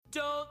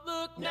Don't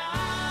look now, 'cause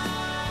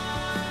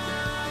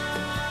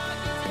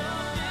your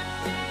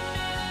 15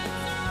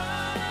 minutes are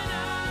running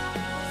out.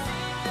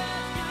 See that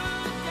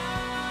good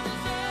God is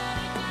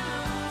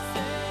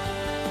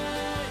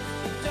headed to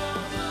say,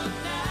 don't look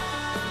now,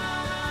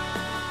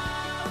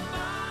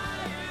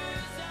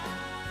 fire's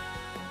out.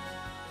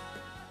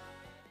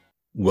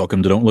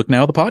 Welcome to Don't Look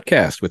Now, the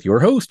podcast with your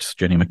hosts,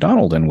 Jenny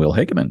McDonald and Will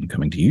Hageman,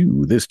 coming to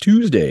you this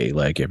Tuesday,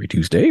 like every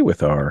Tuesday,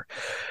 with our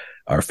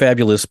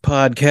fabulous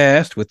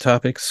podcast with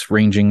topics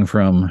ranging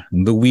from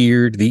the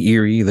weird, the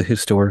eerie, the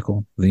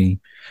historical, the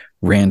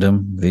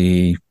random,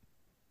 the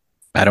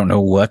I don't know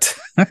what.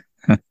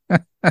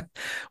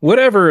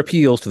 Whatever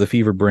appeals to the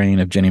fever brain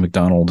of Jenny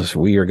McDonald,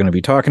 we are going to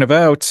be talking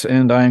about,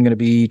 and I'm going to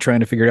be trying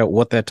to figure out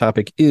what that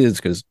topic is,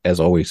 because, as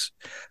always,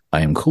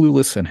 I am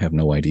clueless and have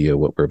no idea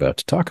what we're about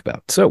to talk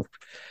about. So,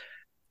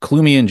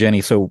 clue me in,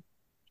 Jenny. So,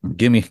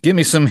 give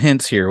me some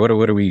hints here. What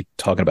are we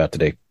talking about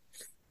today?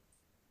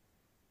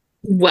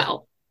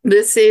 Well,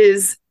 this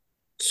is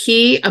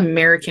key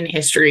American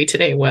history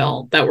today,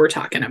 Will, that we're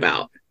talking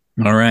about.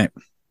 All right.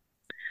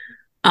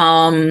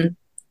 And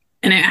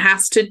it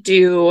has to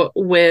do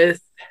with,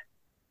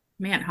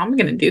 man, how am I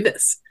going to do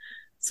this?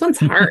 This one's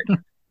hard.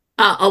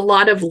 A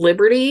lot of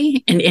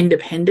liberty and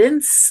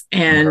independence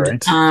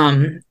and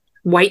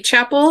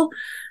Whitechapel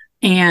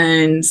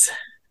and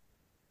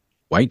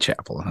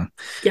Whitechapel, huh?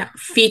 yeah,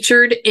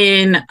 featured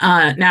in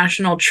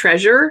National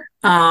Treasure.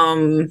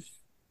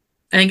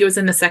 I think it was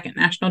in the second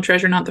National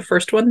Treasure, not the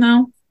first one,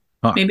 though.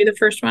 Huh. Maybe the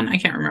first one. I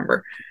can't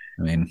remember.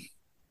 I mean,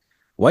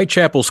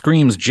 Whitechapel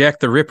screams Jack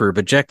the Ripper,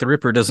 but Jack the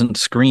Ripper doesn't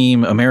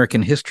scream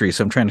American history.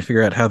 So I'm trying to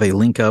figure out how they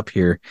link up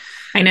here.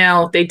 I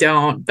know they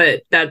don't,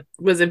 but that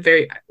was a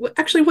very...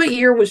 Actually, what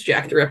year was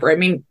Jack the Ripper? I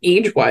mean,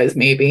 age-wise,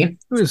 maybe. It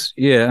was,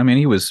 yeah, I mean,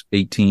 he was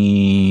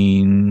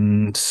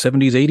 1870s,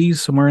 80s,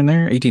 somewhere in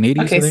there,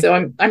 1880s. Okay,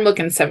 so I'm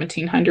looking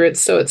 1700s,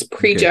 so it's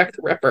pre-Jack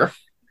the Ripper.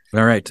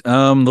 All right.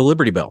 The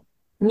Liberty Bell.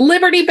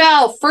 Liberty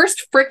Bell,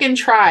 first frickin'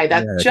 try.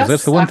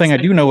 That's the one thing I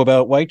do know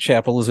about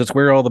Whitechapel is it's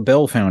where all the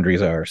bell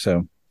foundries are.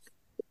 So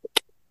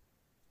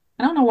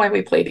I don't know why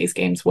we play these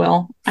games,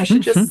 Will. I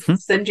should just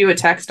send you a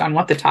text on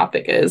what the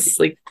topic is.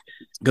 Like,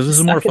 because this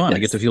is more fun. I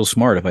get to feel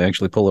smart if I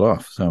actually pull it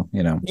off. So,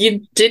 you know.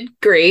 You did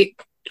great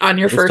on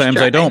your first try.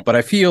 Sometimes I don't, but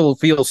I feel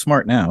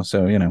smart now.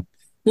 So, you know.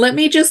 Let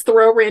me just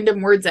throw random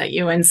words at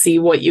you and see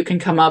what you can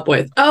come up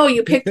with. Oh,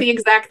 you picked the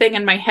exact thing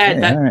in my head.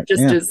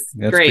 Is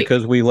That's great.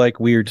 Because we like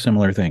weird,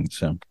 similar things.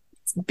 So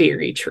it's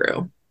very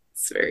true.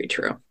 It's very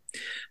true.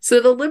 So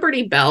the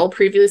Liberty Bell,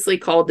 previously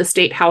called the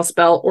State House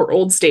Bell or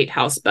Old State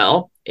House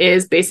Bell,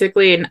 is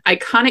basically an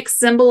iconic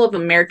symbol of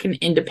American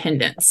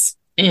independence.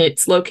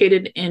 It's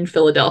located in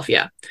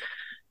Philadelphia.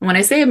 And when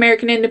I say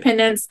American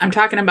independence, I'm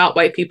talking about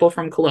white people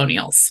from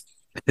colonials.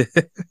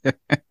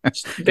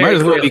 Might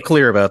as well be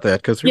clear about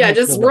that, because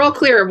just real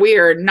clear. We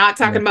are not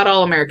talking about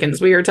all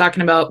Americans. We are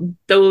talking about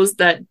those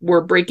that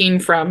were breaking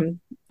from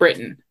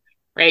Britain,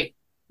 right?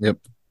 Yep.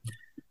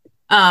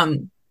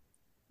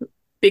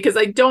 Because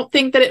I don't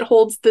think that it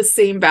holds the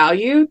same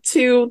value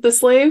to the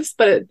slaves,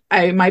 but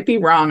I might be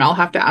wrong. I'll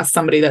have to ask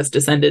somebody that's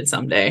descended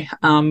someday.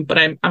 But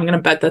I'm going to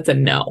bet that's a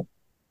no.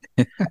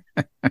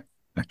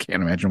 I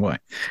can't imagine why.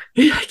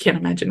 I can't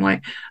imagine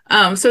why.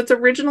 So it's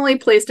originally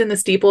placed in the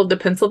steeple of the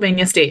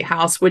Pennsylvania State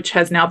House, which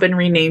has now been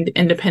renamed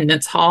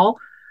Independence Hall.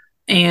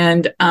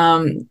 And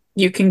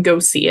you can go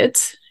see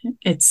it.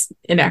 It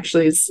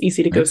actually is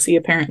easy to go see,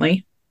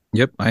 apparently.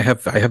 Yep, I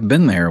have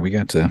been there. We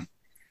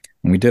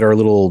did our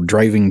little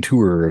driving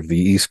tour of the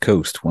East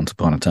Coast once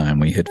upon a time.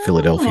 We hit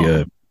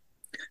Philadelphia,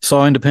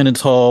 saw Independence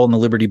Hall and the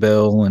Liberty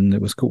Bell, and it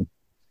was cool.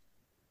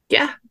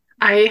 Yeah,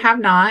 I have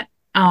not.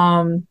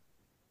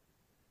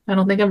 I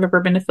don't think I've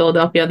ever been to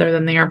Philadelphia other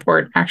than the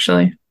airport,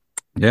 actually.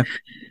 Yeah.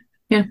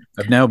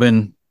 I've now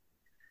been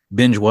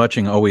binge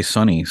watching Always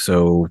Sunny,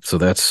 so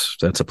that's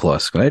a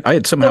plus. I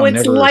had somehow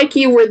like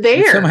you were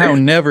there. Somehow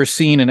never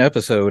seen an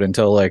episode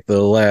until like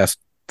the last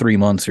 3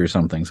 months or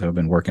something. So I've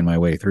been working my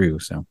way through.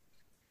 So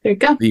there you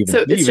go. They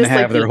even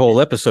have their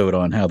whole episode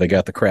on how they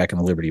got the crack in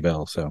the Liberty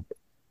Bell. So,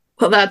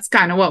 well, that's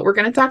kind of what we're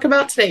going to talk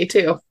about today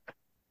too.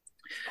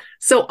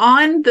 So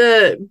on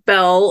the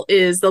bell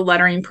is the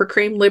lettering,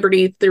 proclaim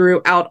liberty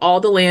throughout all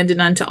the land and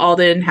unto all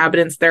the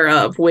inhabitants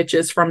thereof, which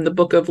is from the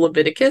book of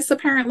Leviticus,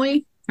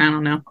 apparently. I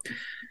don't know.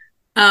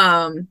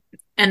 And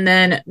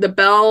then the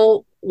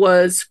bell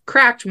was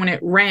cracked when it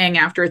rang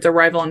after its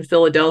arrival in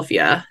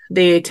Philadelphia.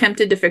 They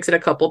attempted to fix it a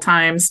couple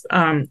times.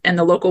 And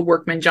the local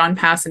workmen, John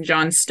Pass and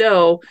John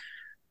Stowe,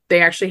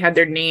 they actually had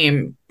their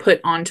name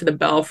put onto the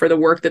bell for the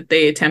work that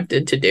they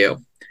attempted to do.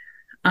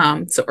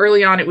 So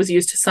early on, it was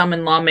used to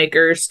summon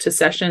lawmakers to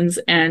sessions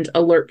and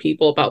alert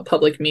people about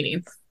public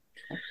meetings.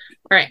 All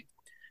right.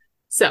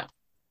 So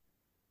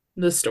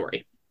the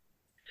story.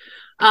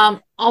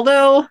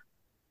 Although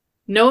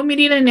no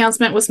immediate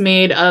announcement was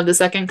made of the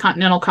Second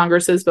Continental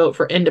Congress's vote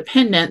for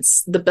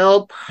independence, the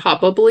bell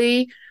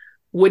probably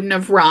wouldn't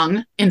have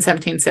rung in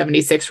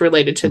 1776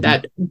 related to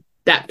that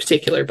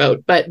particular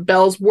vote. But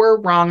bells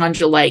were rung on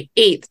July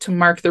 8th to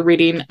mark the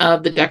reading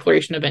of the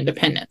Declaration of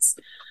Independence.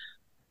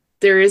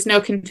 There is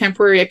no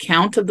contemporary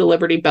account of the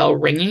Liberty Bell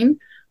ringing,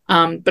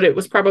 but it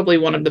was probably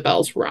one of the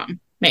bells rung.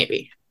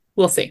 Maybe.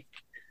 We'll see.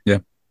 Yeah.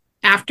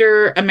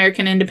 After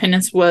American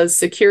independence was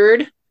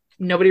secured,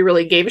 nobody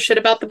really gave a shit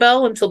about the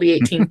bell until the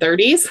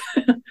 1830s.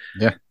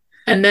 Yeah.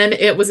 And then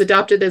it was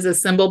adopted as a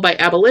symbol by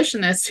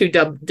abolitionists who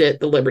dubbed it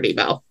the Liberty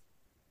Bell.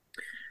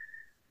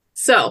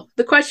 So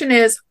the question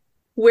is,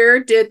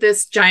 where did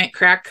this giant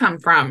crack come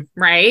from,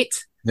 right?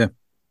 Yeah.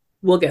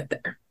 We'll get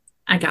there.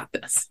 I got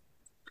this.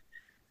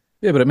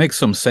 Yeah, but it makes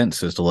some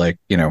sense as to, like,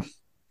 you know,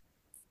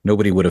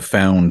 nobody would have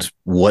found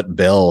what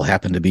bell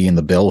happened to be in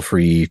the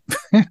belfry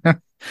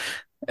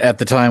at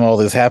the time all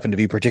this happened to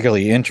be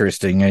particularly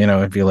interesting. You know,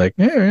 it'd be like,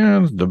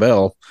 yeah, it's the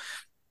bell.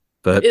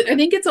 But I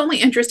think it's only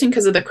interesting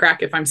because of the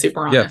crack, if I'm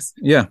super honest.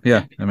 Yeah.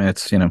 I mean,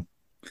 it's, you know,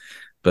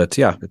 but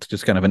yeah, it's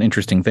just kind of an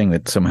interesting thing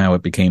that somehow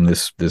it became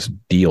this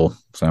deal.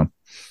 So,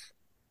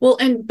 well,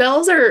 and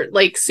bells are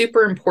like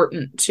super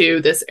important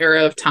to this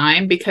era of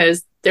time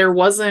because there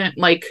wasn't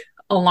like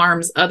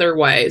alarms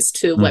otherwise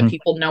to let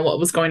people know what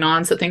was going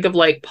on. So think of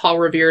like Paul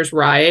Revere's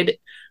ride,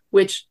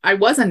 which I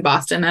was in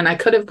Boston and I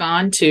could have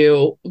gone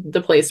to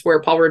the place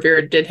where Paul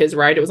Revere did his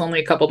ride. It was only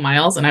a couple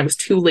miles and I was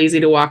too lazy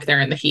to walk there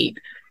in the heat.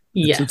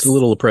 Yes. It's a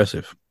little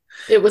oppressive.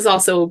 It was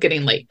also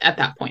getting late at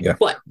that point. Yeah.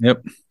 But,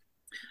 yep.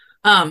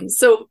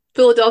 So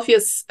Philadelphia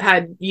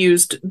had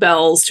used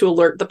bells to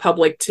alert the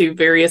public to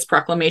various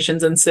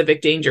proclamations and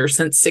civic danger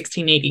since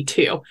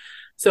 1682.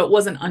 So it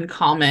wasn't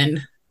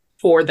uncommon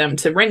for them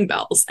to ring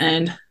bells.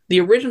 And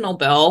the original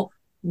bell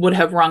would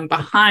have rung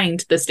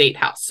behind the State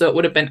House. So it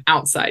would have been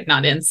outside,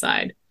 not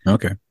inside.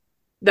 Okay.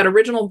 That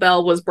original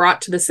bell was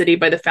brought to the city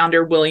by the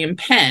founder, William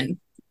Penn.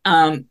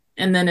 And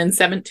then in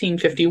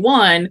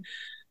 1751,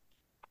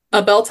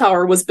 a bell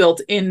tower was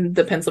built in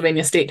the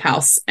Pennsylvania State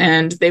House,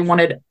 and they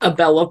wanted a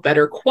bell of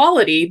better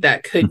quality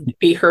that could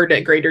be heard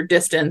at greater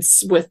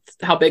distance with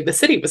how big the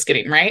city was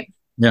getting, right?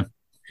 Yeah.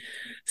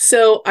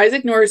 So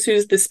Isaac Norris,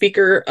 who's the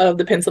Speaker of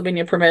the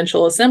Pennsylvania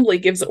Provincial Assembly,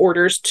 gives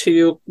orders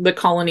to the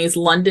colony's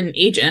London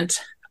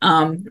agent,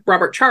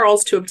 Robert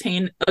Charles, to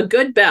obtain a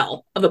good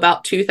bell of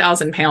about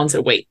 2,000 pounds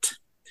of weight.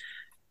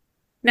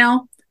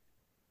 Now,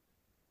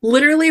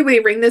 literally, we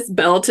ring this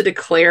bell to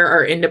declare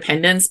our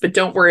independence, but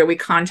don't worry, we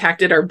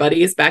contacted our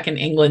buddies back in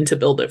England to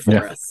build it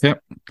for us. Yeah,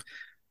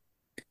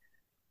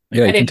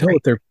 you can tell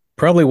that there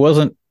probably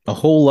wasn't a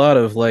whole lot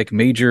of like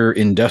major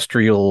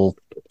industrial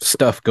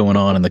stuff going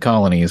on in the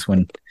colonies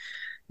when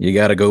you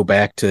got to go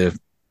back to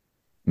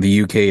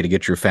the UK to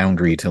get your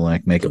foundry to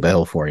like make a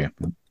bell for you.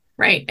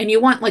 Right. And you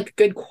want like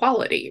good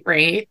quality,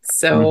 right?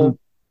 So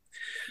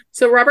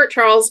So Robert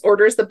Charles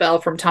orders the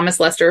bell from Thomas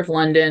Lester of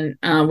London,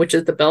 which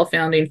is the bell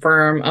founding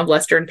firm of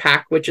Lester and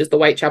Pack, which is the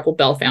Whitechapel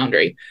Bell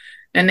Foundry.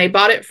 And they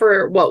bought it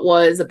for what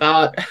was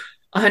about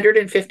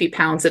 150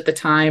 pounds at the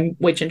time,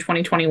 which in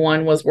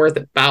 2021 was worth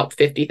about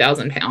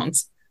 50,000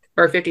 pounds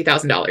or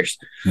 $50,000.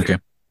 Okay.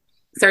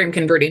 Sorry, I'm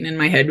converting in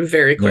my head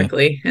very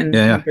quickly and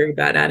I'm very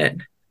bad at it.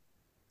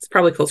 It's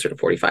probably closer to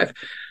 45.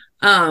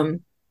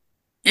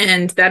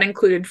 And that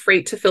included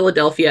freight to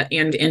Philadelphia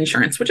and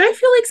insurance, which I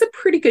feel like is a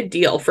pretty good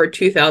deal for a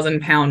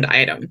 2,000 pound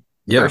item.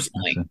 Yeah.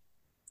 Personally.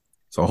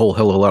 It's a whole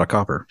hell of a lot of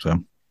copper.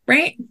 So,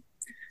 right.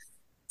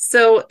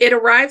 So it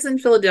arrives in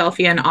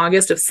Philadelphia in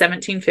August of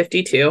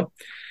 1752.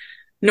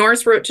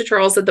 Norris wrote to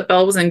Charles that the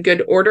bell was in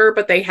good order,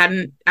 but they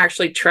hadn't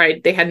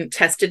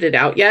tested it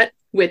out yet,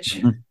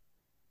 which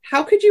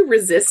how could you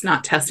resist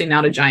not testing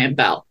out a giant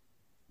bell?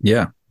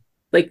 Yeah.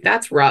 Like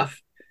that's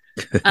rough.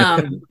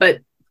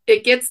 But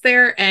it gets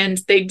there and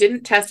they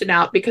didn't test it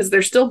out because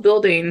they're still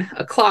building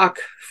a clock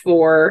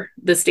for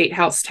the State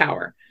House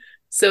Tower.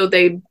 So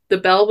the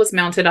bell was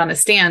mounted on a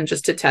stand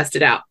just to test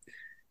it out.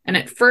 And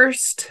at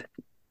first,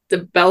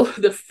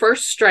 the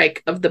first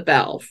strike of the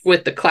bell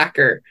with the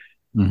clacker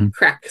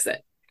cracks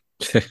it.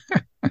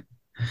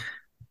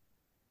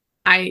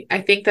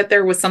 I think that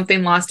there was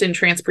something lost in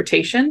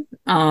transportation.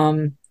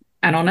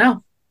 I don't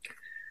know.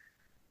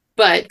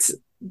 But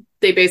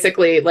they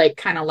basically like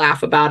kind of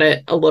laugh about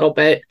it a little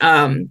bit.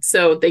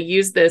 So they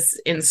use this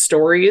in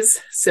stories.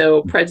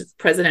 So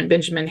President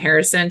Benjamin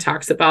Harrison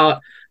talks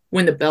about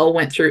when the bell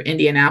went through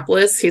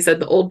Indianapolis. He said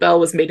the old bell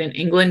was made in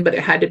England, but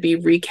it had to be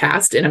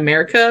recast in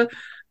America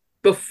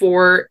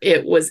before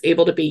it was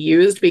able to be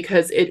used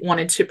because it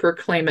wanted to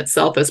proclaim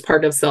itself as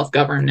part of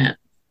self-government.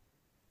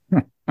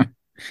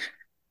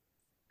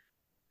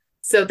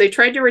 So they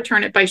tried to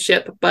return it by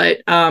ship,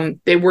 but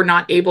they were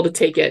not able to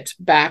take it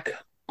back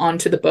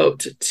onto the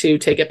boat to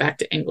take it back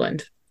to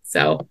England.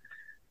 So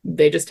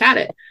they just had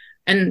it.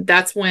 And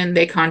that's when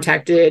they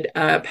contacted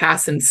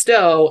Pass and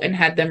Stowe and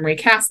had them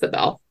recast the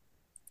bell.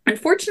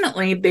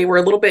 Unfortunately, they were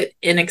a little bit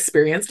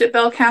inexperienced at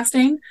bell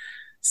casting.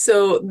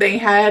 So they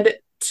had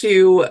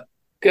to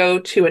go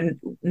to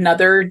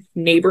another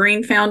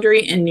neighboring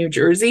foundry in New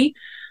Jersey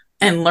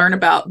and learn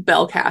about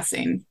bell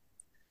casting.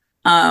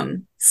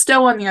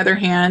 Stowe, on the other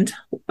hand,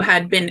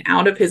 had been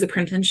out of his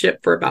apprenticeship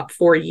for about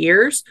 4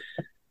 years.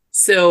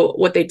 So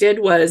what they did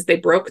was they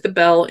broke the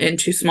bell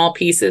into small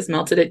pieces,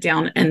 melted it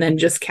down, and then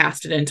just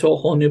cast it into a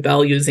whole new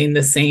bell using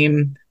the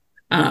same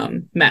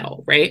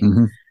metal, right?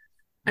 Mhm.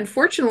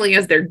 Unfortunately,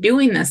 as they're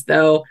doing this,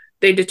 though,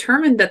 they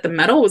determined that the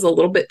metal was a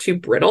little bit too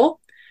brittle.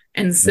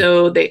 And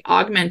so they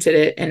augmented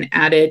it and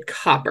added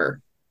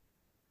copper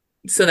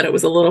so that it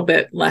was a little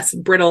bit less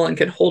brittle and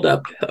could hold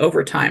up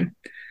over time.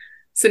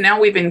 So now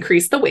we've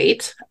increased the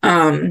weight.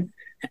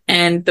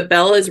 And the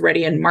bell is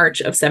ready in March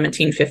of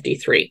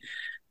 1753.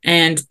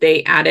 And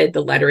they added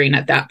the lettering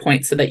at that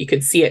point so that you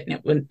could see it,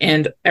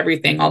 and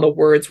everything, all the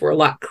words were a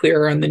lot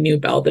clearer on the new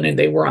bell than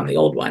they were on the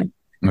old one.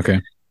 Okay.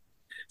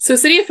 So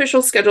city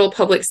officials schedule a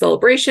public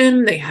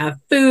celebration. They have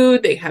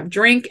food, they have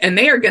drink, and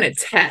they are going to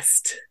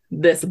test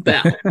this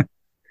bell.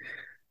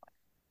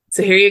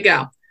 So here you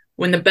go.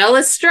 When the bell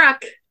is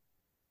struck,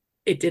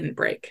 it didn't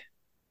break.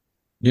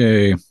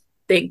 Yay.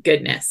 Thank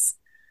goodness.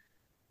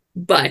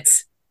 But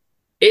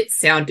it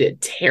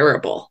sounded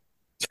terrible.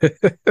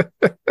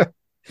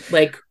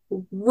 Like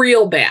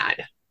real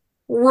bad.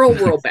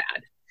 Real bad.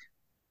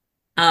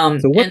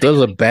 So what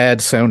does a bad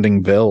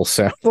sounding bell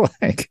sound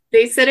like?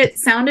 They said it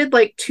sounded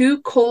like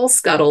two coal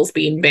scuttles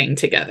being banged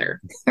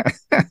together.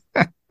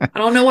 I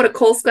don't know what a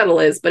coal scuttle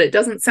is, but it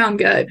doesn't sound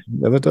good.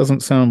 Yeah, that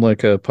doesn't sound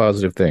like a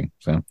positive thing.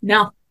 So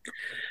No.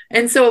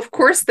 And so, of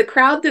course, the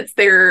crowd that's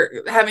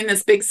there having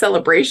this big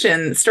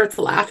celebration starts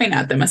laughing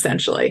at them,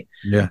 essentially.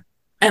 yeah.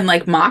 And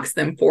like mocks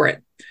them for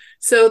it.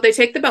 So they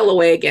take the bell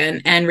away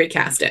again and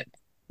recast it.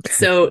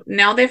 So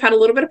now they've had a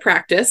little bit of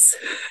practice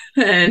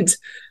and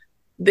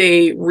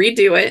they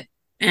redo it.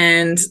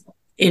 And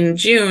in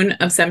June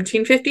of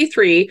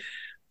 1753,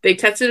 they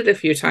tested it a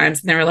few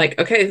times and they were like,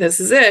 okay, this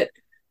is it.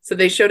 So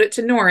they showed it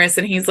to Norris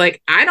and he's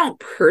like, I don't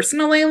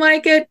personally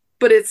like it,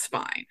 but it's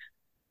fine.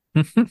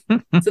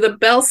 So the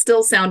bell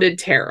still sounded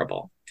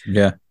terrible.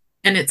 Yeah.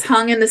 And it's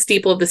hung in the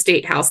steeple of the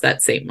State House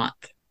that same month.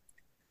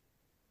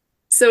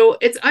 So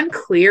it's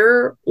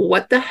unclear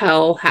what the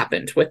hell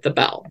happened with the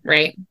bell,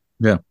 right?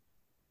 Yeah.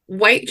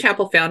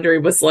 Whitechapel Foundry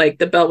was like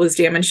the bell was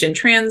damaged in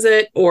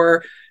transit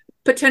or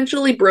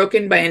potentially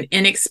broken by an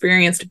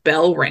inexperienced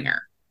bell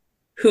ringer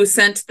who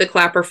sent the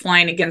clapper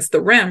flying against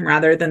the rim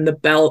rather than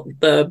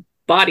the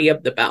body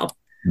of the bell.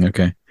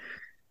 Okay.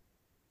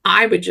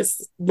 I would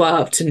just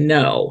love to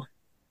know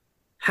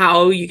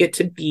how you get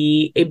to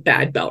be a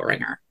bad bell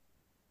ringer.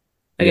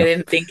 Like, Yeah. I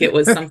didn't think it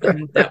was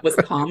something that was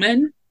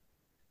common,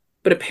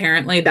 but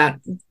apparently that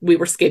we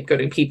were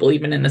scapegoating people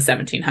even in the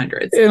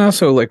 1700s. And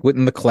also, like,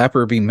 wouldn't the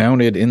clapper be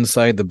mounted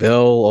inside the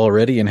bell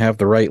already and have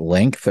the right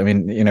length? I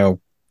mean,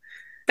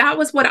 That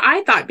was what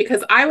I thought,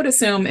 because I would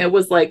assume it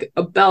was like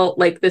a belt,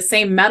 like the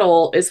same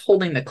metal is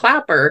holding the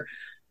clapper,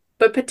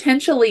 but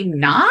potentially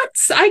not,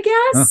 I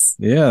guess.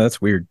 yeah, that's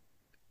weird.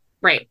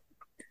 Right.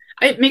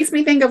 It makes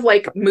me think of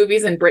like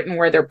movies in Britain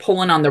where they're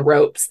pulling on the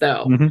ropes,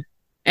 though, Mhm.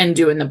 and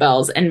doing the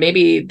bells. And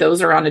maybe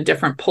those are on a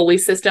different pulley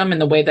system in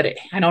the way that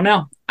I don't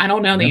know. I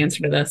don't know the Yeah.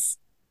 answer to this.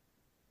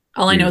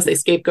 All I know is they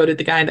scapegoated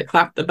the guy that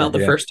clapped the bell the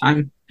Yeah. first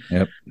time.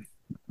 Yep.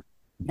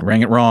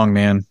 Rang it wrong,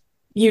 man.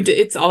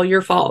 It's all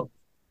your fault.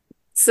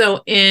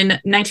 So in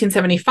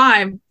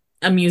 1975,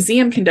 a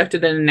museum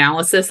conducted an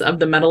analysis of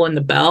the metal in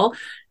the bell,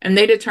 and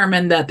they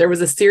determined that there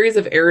was a series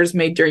of errors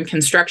made during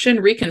construction,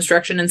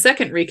 reconstruction, and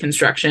second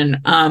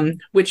reconstruction,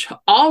 which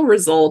all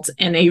result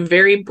in a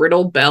very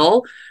brittle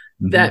bell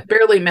that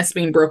barely missed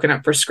being broken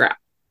up for scrap.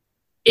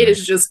 It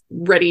is just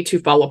ready to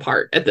fall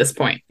apart at this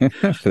point.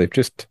 So they've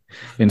just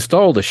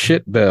installed a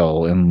shit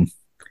bell in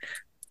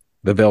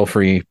the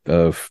belfry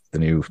of the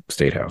new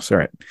State House. All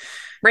right.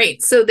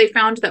 Right. So they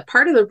found that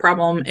part of the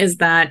problem is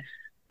that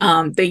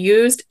they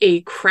used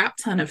a crap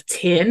ton of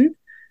tin,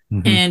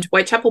 Mhm. and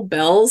Whitechapel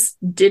bells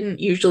didn't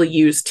usually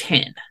use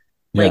tin.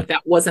 Like Yeah.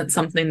 that wasn't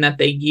something that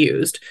they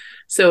used.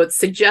 So it's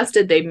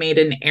suggested they made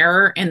an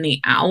error in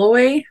the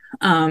alloy.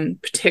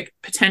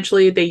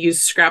 Potentially they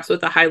used scraps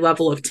with a high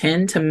level of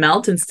tin to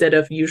melt instead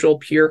of usual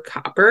pure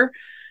copper.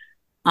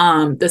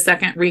 The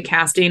second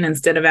recasting,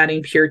 instead of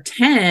adding pure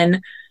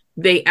tin,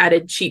 they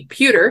added cheap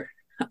pewter,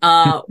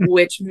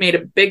 which made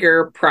a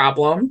bigger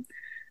problem.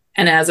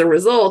 And as a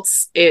result,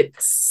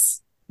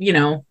 it's,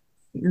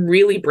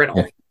 really brittle.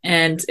 Yeah.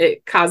 And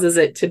it causes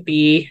it to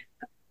be,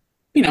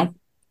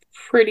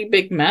 pretty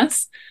big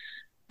mess.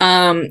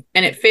 And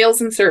it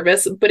fails in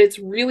service, but it's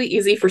really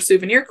easy for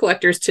souvenir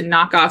collectors to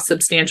knock off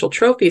substantial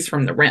trophies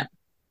from the rim.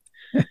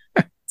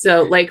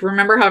 So, like,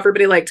 remember how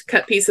everybody liked to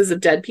cut pieces of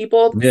dead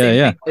people? Yeah, Same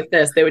yeah. thing with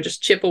this. They would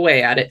just chip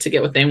away at it to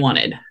get what they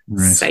wanted.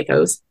 Right.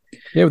 Psychos.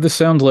 Yeah, but this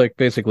sounds like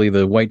basically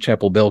the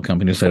Whitechapel Bell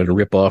Company decided to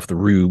rip off the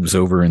Rubes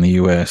over in the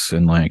U.S.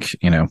 and those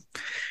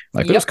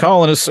Yep.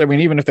 colonists, I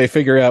mean, even if they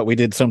figure out we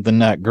did something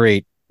not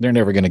great, they're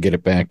never going to get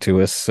it back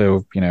to us.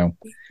 So,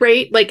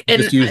 Right? Like,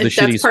 and just use the that's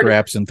shitty part of-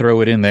 scraps and throw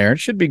it in there. It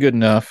should be good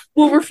enough.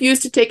 will refuse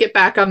to take it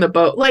back on the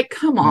boat. Like,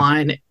 come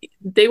on.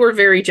 They were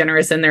very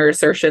generous in their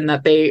assertion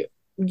that they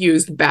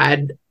used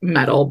bad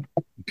metal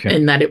Okay.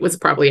 and that it was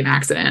probably an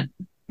accident.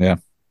 Yeah.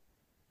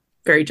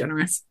 Very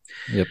generous.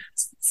 Yep.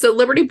 So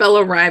Liberty Bell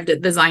arrived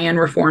at the Zion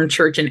Reformed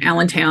Church in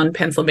Allentown,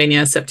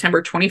 Pennsylvania,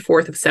 September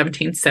 24th of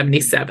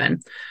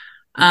 1777.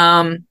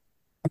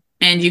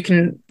 And you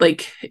can,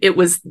 it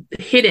was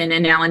hidden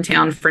in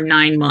Allentown for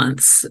 9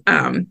 months.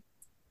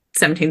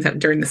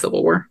 during the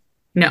Civil War.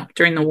 No,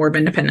 during the War of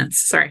Independence.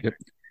 Sorry. Yep.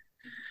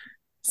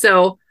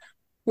 So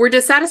we're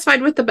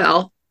dissatisfied with the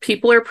bell.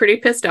 People are pretty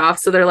pissed off.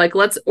 So they're like,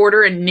 let's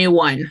order a new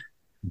one.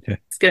 Okay.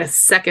 Let's get a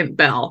second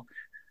bell.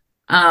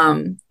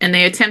 And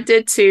they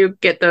attempted to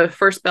get the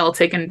first bell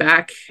taken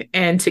back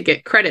and to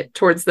get credit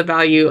towards the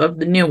value of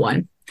the new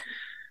one.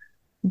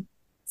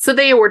 So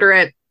they order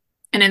it.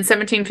 And in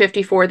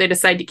 1754, they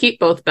decide to keep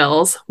both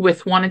bells,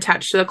 with one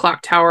attached to the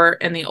clock tower,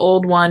 and the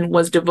old one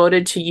was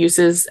devoted to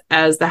uses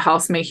as the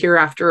house may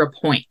hereafter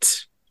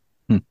appoint.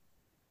 I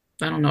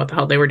don't know what the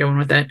hell they were doing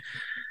with it.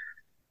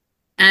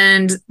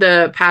 And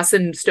the Pass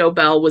and Stow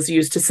bell was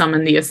used to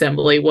summon the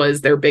assembly, was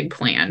their big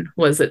plan,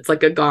 was it's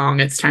like a gong,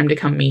 it's time to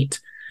come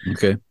meet.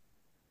 Okay.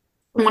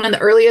 One of the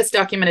earliest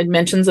documented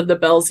mentions of the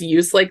bells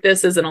used like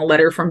this is in a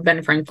letter from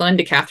Ben Franklin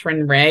to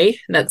Catherine Ray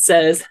that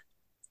says,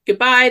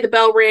 "Goodbye, the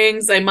bell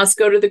rings. I must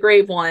go to the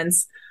grave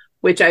once,"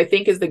 which I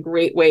think is the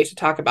great way to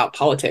talk about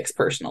politics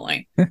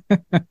personally.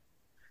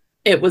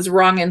 It was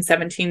rung in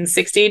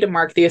 1760 to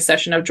mark the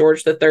accession of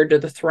George III to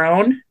the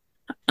throne.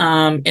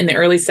 In the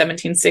early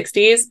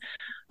 1760s,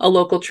 a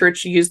local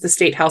church used the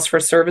State House for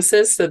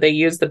services, so they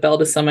used the bell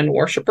to summon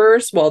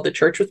worshipers while the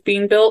church was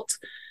being built.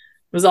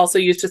 It was also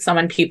used to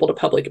summon people to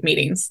public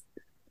meetings.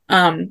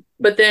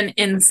 But then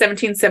in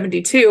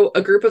 1772,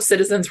 a group of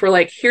citizens were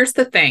like, here's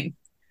the thing.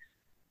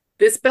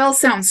 This bell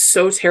sounds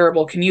so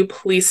terrible. Can you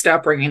please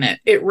stop ringing it?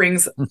 It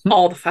rings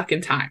all the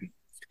fucking time.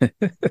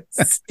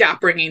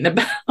 Stop ringing the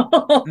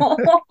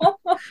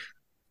bell.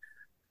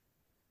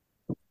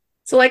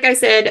 So like I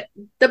said,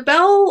 the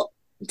bell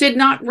did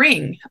not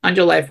ring on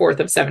July 4th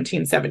of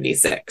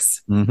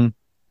 1776.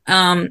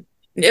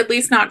 At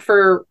least not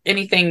for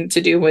anything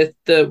to do with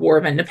the War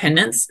of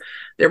Independence.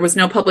 There was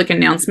no public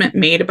announcement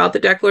made about the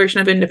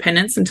Declaration of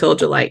Independence until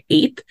July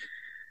 8th.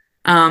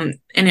 And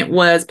it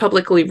was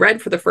publicly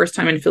read for the first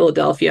time in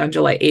Philadelphia on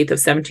July 8th of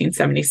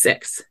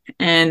 1776.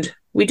 And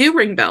we do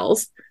ring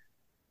bells.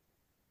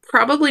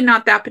 Probably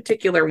not that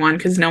particular one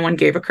because no one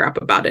gave a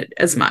crap about it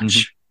as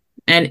much.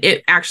 And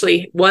it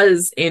actually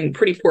was in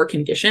pretty poor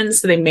condition,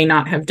 so they may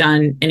not have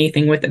done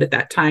anything with it at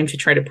that time to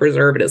try to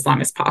preserve it as long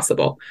as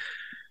possible.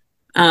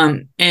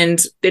 And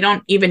they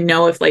don't even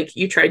know if, like,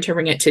 you tried to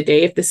ring it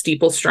today, if the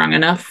steeple's strong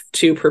enough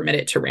to permit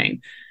it to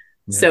ring.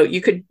 Yeah. So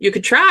you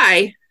could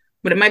try,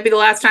 but it might be the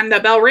last time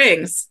that bell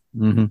rings.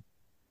 And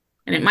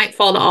it might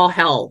fall to all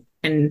hell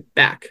and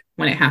back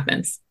when it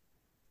happens.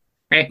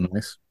 Right?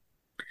 Nice.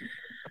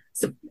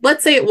 So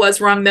let's say it was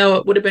rung, though.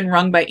 It would have been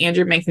rung by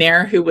Andrew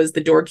McNair, who was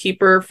the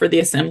doorkeeper for the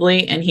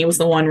assembly, and he was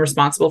the one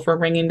responsible for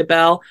ringing the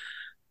bell.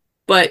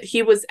 But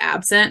he was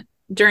absent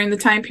during the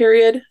time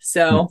period,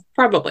 so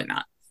probably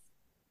not.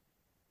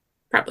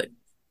 Probably.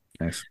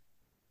 Nice.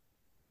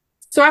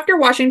 So after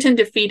Washington's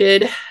defeat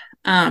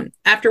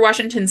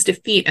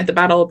at the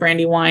Battle of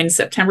Brandywine,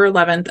 September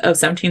 11th of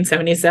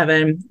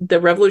 1777,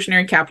 the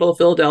revolutionary capital of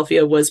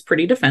Philadelphia was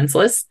pretty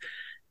defenseless,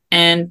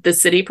 and the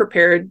city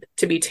prepared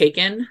to be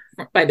taken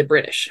by the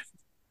British.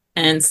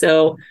 And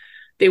so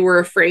they were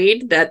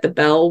afraid that the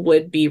bell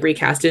would be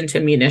recast into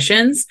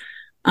munitions,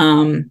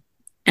 and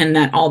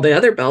that all the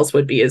other bells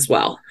would be as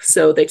well.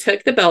 So they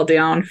took the bell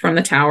down from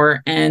the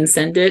tower and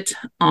sent it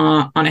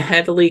on a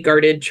heavily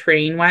guarded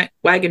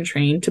wagon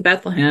train to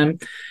Bethlehem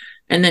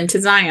and then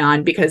to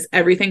Zion, because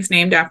everything's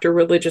named after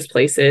religious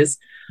places.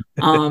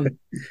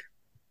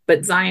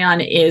 But Zion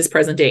is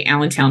present-day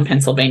Allentown,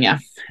 Pennsylvania.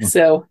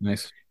 So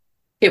nice.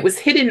 It was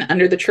hidden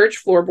under the church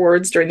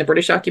floorboards during the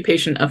British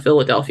occupation of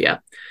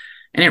Philadelphia.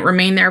 And it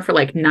remained there for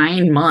like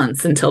 9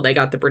 months until they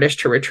got the British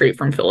to retreat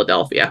from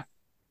Philadelphia.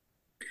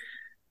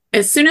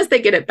 As soon as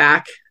they get it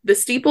back, the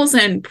steeple's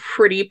in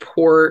pretty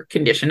poor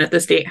condition at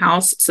the State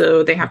House,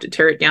 so they have to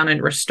tear it down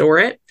and restore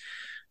it.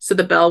 So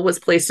the bell was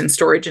placed in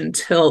storage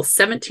until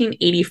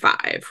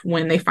 1785,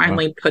 when they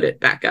finally put it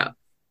back up.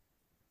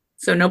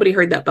 So nobody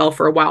heard that bell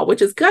for a while,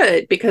 which is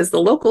good because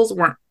the locals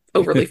weren't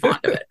overly fond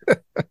of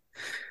it.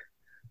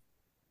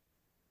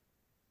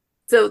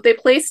 So they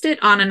placed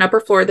it on an upper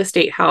floor of the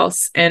State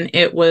House, and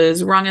it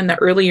was rung in the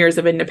early years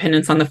of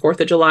independence on the 4th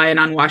of July and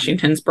on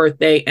Washington's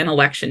birthday and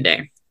Election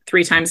Day.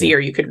 3 times a year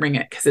you could ring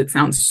it because it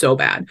sounds so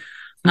bad.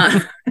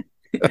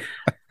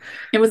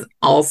 It was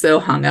also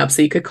hung up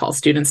so you could call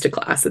students to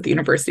class at the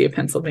University of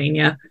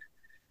Pennsylvania.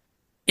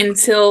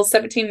 Until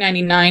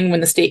 1799,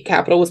 when the state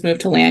capital was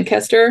moved to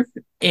Lancaster,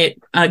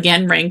 it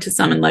again rang to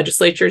summon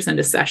legislatures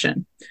into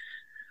session.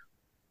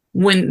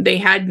 When they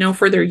had no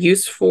further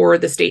use for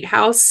the State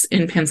House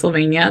in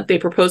Pennsylvania, they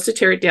proposed to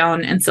tear it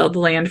down and sell the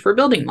land for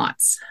building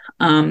lots.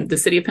 The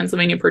city of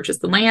Pennsylvania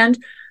purchased the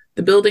land,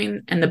 the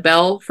building, and the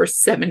bell for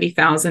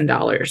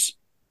 $70,000,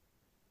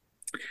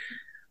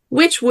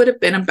 which would have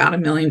been about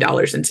 $1 million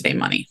in today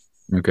money.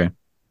 Okay.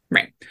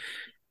 Right.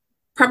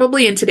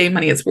 Probably in today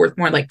money, it's worth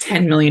more like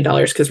 $10 million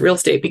because real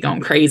estate be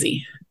going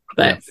crazy.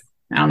 But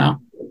I don't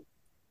know.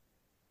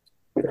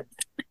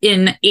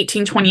 In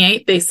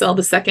 1828, they sell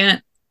the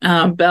second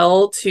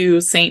bell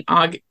to St.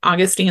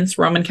 Augustine's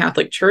Roman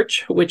Catholic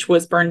Church, which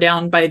was burned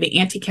down by the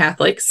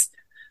anti-Catholics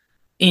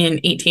in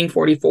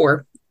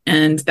 1844.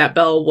 and that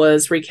bell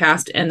was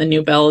recast, and the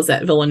new bell is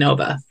at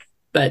Villanova.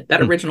 But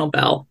that original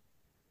bell,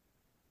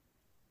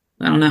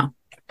 I don't know.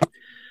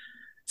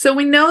 So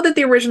we know that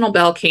the original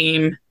bell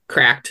came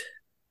cracked,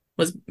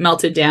 was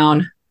melted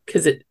down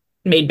because it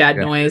made bad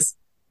noise,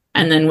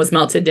 and then was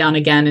melted down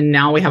again, and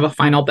now we have a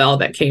final bell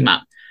that came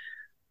up.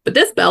 But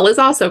this bell is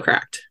also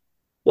cracked.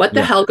 What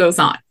the hell goes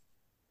on?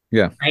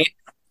 Yeah. Right?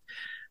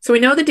 So we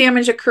know the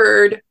damage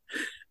occurred.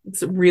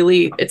 It's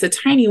a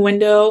tiny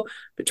window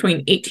between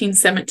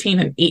 1817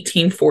 and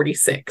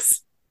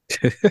 1846.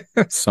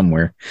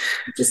 Somewhere.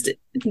 Just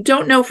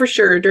don't know for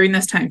sure during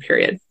this time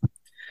period.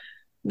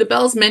 The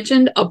bell's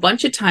mentioned a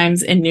bunch of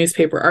times in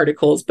newspaper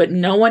articles, but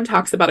no one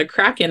talks about a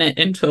crack in it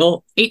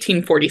until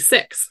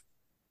 1846.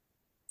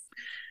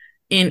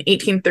 In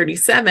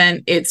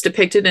 1837, it's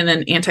depicted in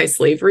an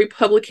anti-slavery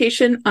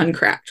publication,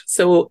 Uncracked.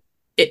 So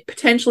it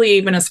potentially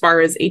even as far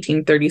as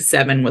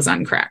 1837 was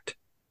uncracked.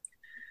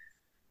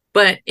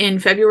 But in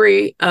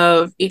February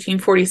of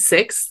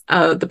 1846,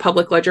 the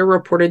Public Ledger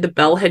reported the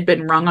bell had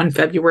been rung on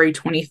February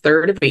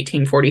 23rd of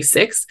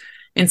 1846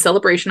 in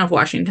celebration of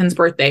Washington's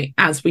birthday,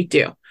 as we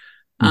do.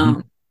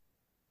 And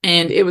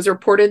it was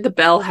reported the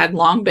bell had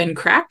long been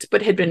cracked,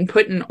 but had been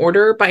put in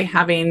order by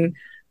having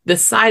the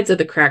sides of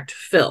the cracked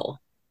filled.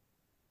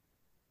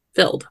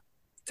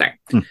 Sorry.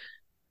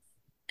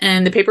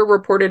 And the paper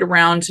reported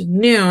around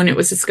noon, it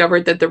was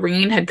discovered that the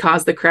ringing had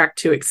caused the crack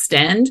to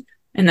extend,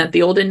 and that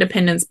the old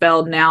Independence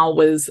bell now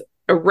was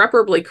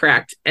irreparably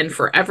cracked and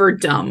forever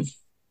dumb.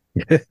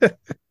 I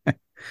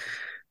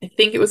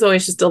think it was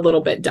always just a little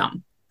bit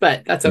dumb,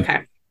 but that's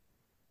okay.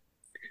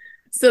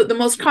 So the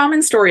most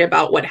common story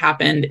about what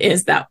happened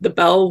is that the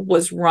bell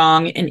was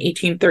rung in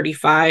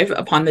 1835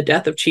 upon the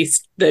death of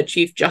the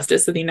Chief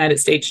Justice of the United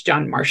States,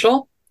 John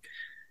Marshall.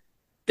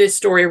 This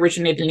story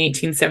originated in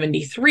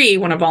 1873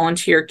 when a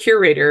volunteer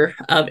curator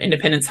of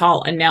Independence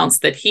Hall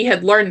announced that he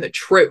had learned the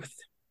truth.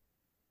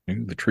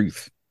 The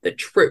truth. The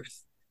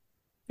truth.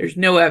 There's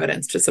no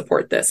evidence to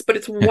support this, but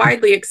it's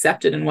widely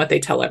accepted in what they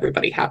tell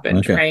everybody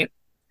happened, right?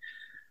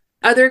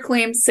 Other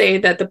claims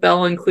about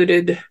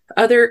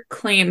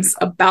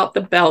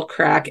the bell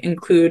crack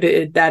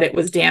included that it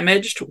was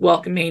damaged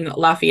welcoming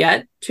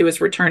Lafayette to his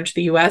return to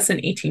the U.S. in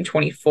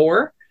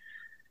 1824.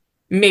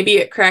 Maybe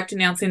it cracked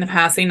announcing the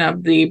passing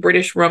of the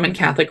British Roman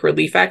Catholic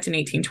Relief Act in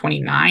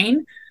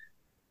 1829.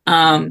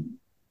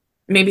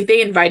 Maybe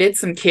they invited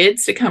some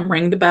kids to come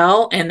ring the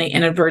bell and they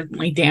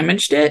inadvertently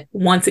damaged it.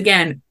 Once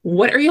again,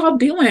 what are y'all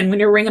doing when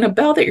you're ringing a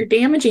bell that you're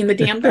damaging the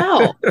damn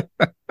bell?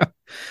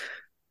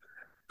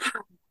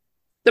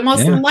 The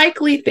most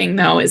likely thing,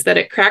 though, is that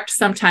it cracked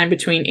sometime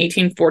between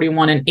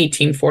 1841 and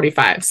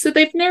 1845. So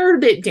they've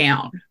narrowed it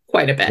down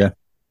quite a bit. Yeah.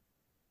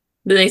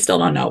 But they still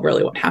don't know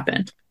really what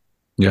happened.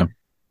 Yeah.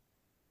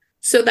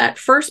 So that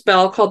first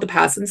bell, called the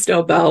Pass and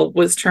Stow Bell,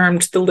 was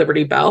termed the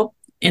Liberty Bell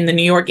in the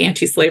New York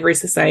Anti-Slavery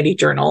Society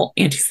Journal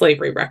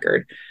Anti-Slavery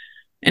Record.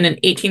 In an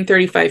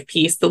 1835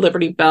 piece, the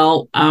Liberty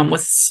Bell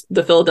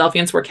the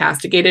Philadelphians were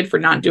castigated for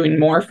not doing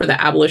more for the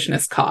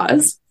abolitionist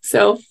cause.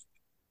 So,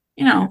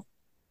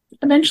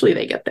 eventually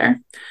they get there.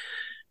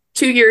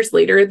 2 years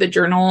later, the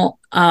journal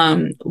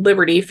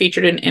Liberty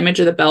featured an image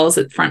of the bells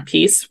at front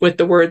piece with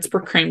the words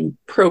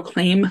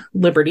proclaim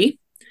liberty.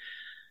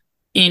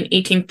 In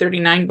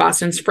 1839,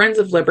 Boston's Friends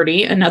of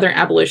Liberty, another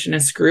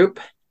abolitionist group,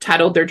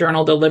 titled their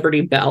journal the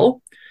Liberty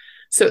Bell.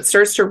 So it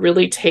starts to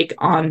really take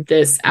on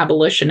this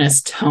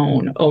abolitionist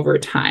tone over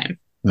time.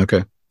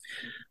 Okay.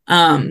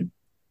 The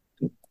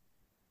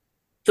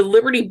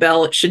Liberty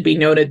Bell, it should be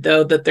noted,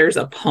 though, that there's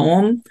a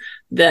poem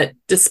that,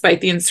 despite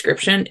the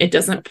inscription, it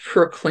doesn't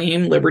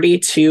proclaim liberty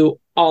to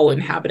all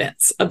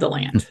inhabitants of the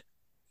land.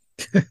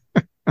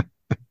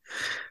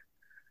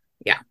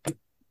 Yeah.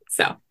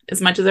 So as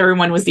much as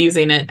everyone was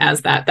using it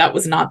as that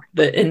was not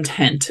the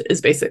intent,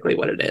 is basically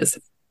what it is.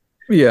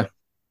 Yeah.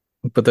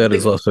 But that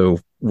is also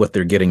what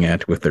they're getting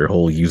at with their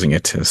whole using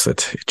it, is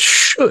that it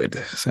should.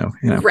 So,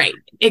 Right.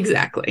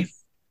 Exactly.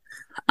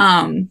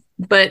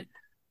 But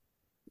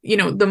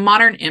the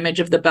modern image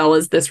of the bell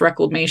is this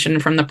reclamation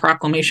from the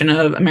Proclamation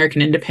of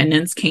American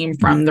Independence came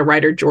from the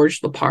writer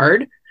George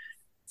Lepard.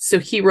 So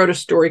he wrote a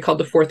story called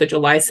The 4th of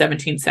July,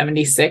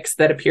 1776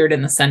 that appeared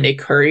in the Sunday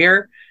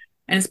Courier.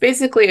 And it's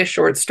basically a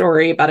short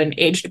story about an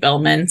aged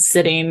bellman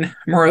sitting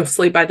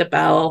morosely by the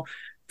bell,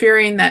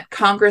 fearing that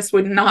Congress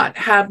would not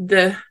have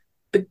the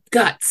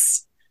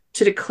guts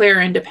to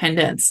declare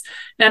independence.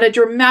 And at a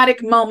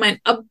dramatic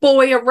moment, a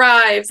boy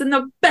arrives and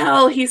the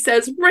bell, he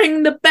says,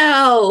 ring the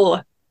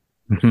bell.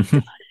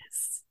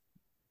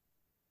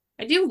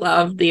 I do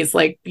love these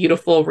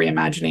beautiful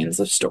reimaginings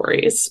of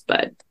stories,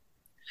 but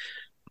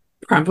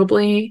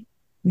probably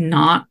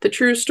not the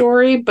true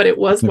story, but it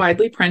was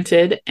widely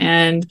printed.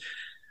 And,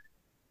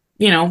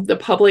 the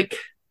public,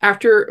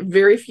 after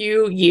very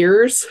few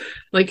years,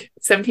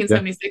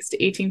 1776 to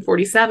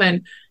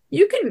 1847,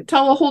 you can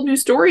tell a whole new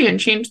story and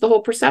change the whole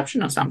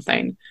perception of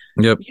something.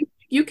 Yep.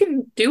 You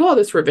can do all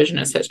this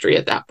revisionist history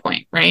at that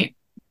point, right?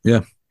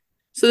 Yeah.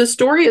 So the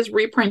story is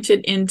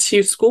reprinted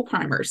into school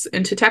primers,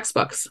 into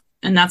textbooks,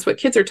 and that's what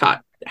kids are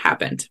taught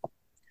happened.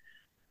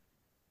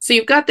 So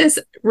you've got this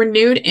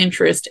renewed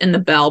interest in the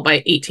bell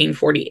by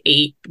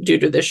 1848 due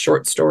to this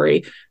short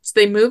story. So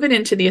they move it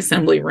into the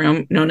assembly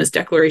room known as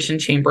Declaration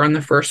Chamber on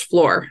the first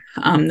floor.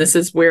 This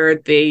is where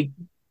the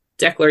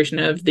Declaration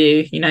of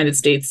the United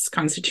States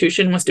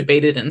Constitution was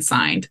debated and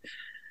signed.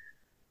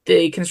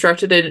 They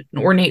constructed an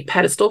ornate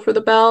pedestal for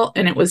the bell,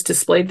 and it was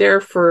displayed there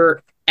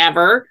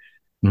forever.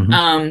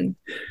 Mhm.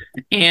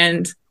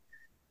 And,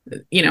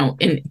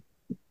 in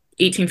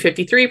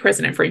 1853,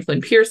 President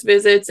Franklin Pierce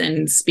visits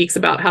and speaks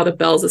about how the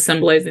bells are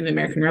symbolizing the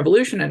American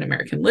Revolution and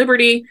American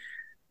liberty.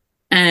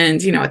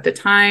 And, at the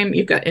time,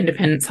 you've got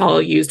Independence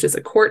Hall used as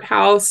a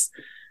courthouse,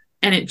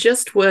 and it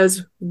just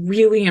was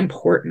really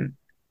important,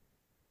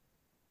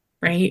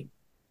 right?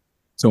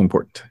 So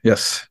important.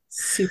 Yes.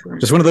 Super.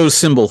 Just one of those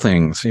symbol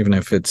things, even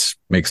if it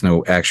makes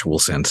no actual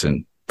sense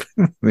in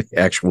the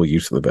actual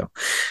use of the bell.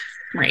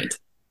 Right.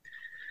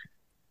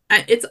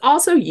 It's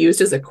also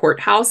used as a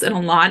courthouse, and a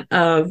lot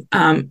of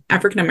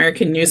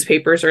African-American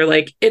newspapers are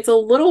like, it's a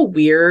little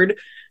weird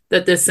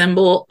that the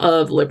symbol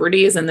of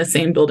liberty is in the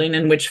same building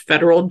in which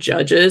federal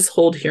judges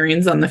hold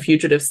hearings on the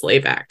Fugitive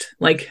Slave Act.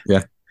 Like,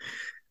 yeah.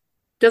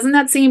 Doesn't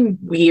that seem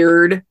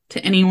weird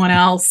to anyone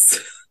else?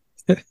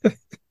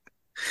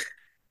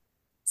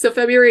 So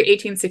February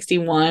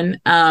 1861,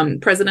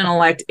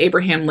 President-elect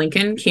Abraham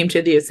Lincoln came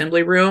to the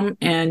assembly room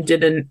and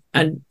did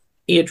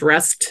he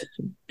addressed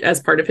as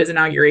part of his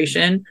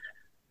inauguration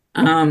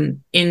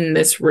in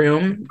this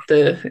room,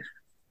 the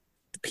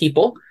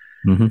people.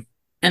 Mm-hmm.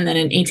 And then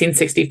in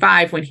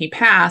 1865, when he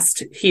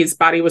passed, his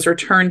body was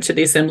returned to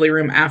the assembly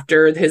room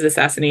after his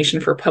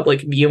assassination for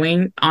public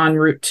viewing en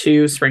route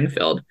to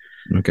Springfield.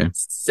 Okay.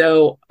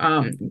 So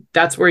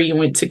that's where you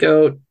went to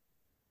go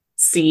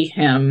see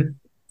him.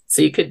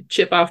 So you could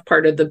chip off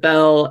part of the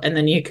bell, and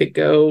then you could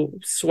go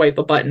swipe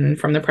a button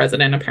from the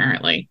president,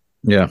 apparently.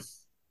 Yeah.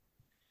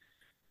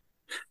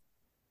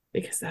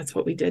 Because that's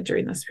what we did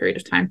during this period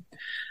of time.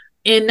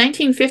 In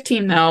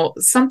 1915, though,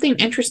 something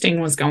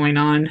interesting was going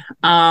on.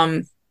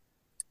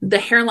 The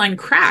hairline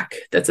crack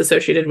that's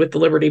associated with the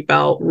Liberty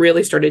Bell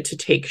really started to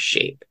take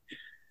shape.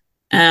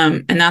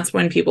 And that's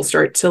when people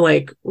start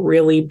to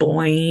really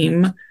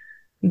blame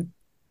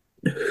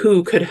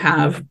who could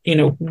have,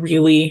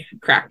 really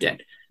cracked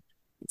it.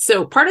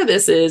 So part of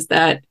this is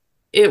that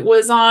it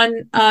was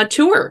on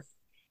tour.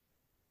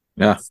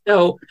 Yeah.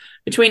 So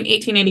between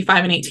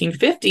 1885 and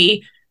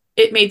 1850,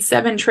 it made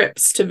 7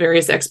 trips to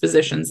various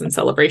expositions and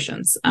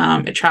celebrations.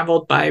 It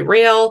traveled by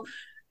rail,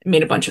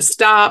 made a bunch of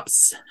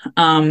stops.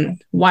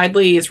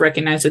 Widely is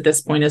recognized at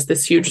this point as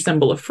this huge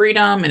symbol of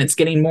freedom, and it's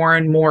getting more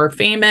and more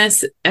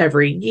famous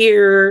every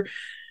year.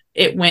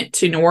 It went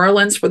to New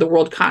Orleans for the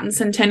World Cotton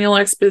Centennial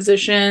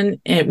Exposition.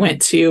 It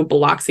went to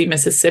Biloxi,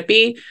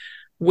 Mississippi,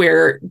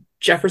 where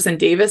Jefferson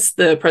Davis,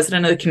 the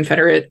president of the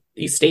Confederate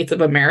States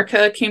of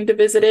America, came to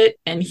visit it,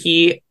 and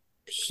he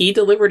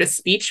delivered a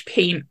speech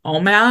paying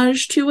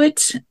homage to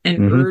it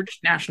and urged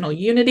national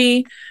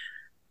unity.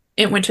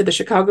 It went to the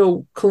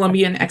Chicago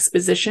Columbian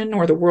Exposition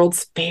or the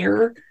World's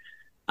Fair.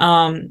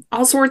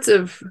 All sorts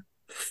of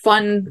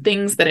fun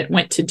things that it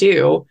went to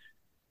do.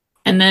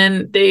 And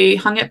then they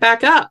hung it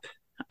back up.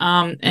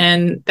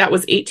 And that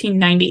was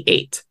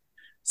 1898.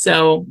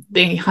 So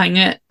they hung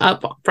it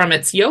up from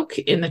its yoke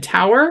in the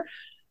tower,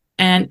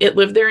 and it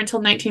lived there until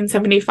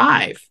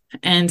 1975.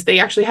 And they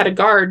actually had a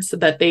guard so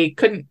that they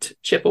couldn't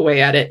chip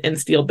away at it and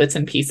steal bits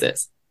and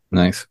pieces.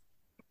 Nice.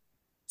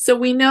 So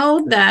we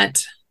know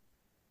that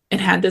it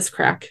had this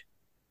crack.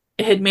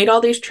 It had made all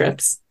these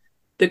trips.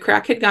 The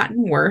crack had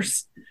gotten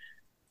worse.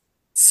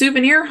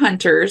 Souvenir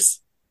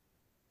hunters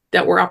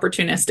that were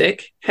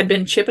opportunistic had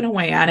been chipping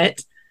away at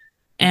it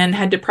and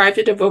had deprived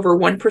it of over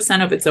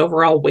 1% of its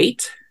overall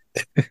weight.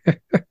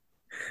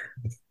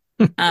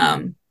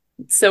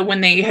 So when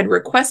they had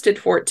requested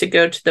for it to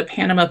go to the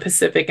Panama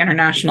Pacific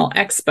International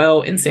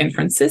Expo in San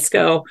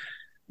Francisco,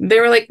 they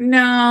were like,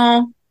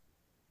 no,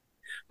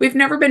 we've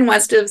never been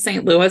west of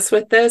St. Louis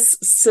with this.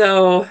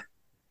 So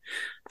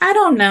I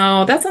don't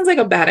know. That sounds like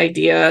a bad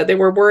idea. They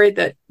were worried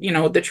that,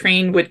 the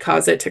train would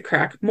cause it to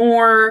crack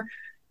more.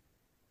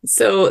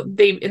 So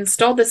they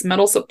installed this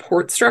metal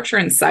support structure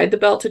inside the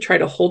bell to try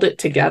to hold it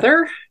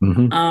together.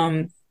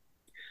 Mm-hmm.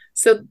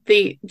 So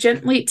they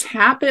gently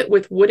tap it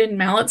with wooden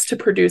mallets to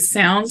produce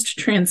sounds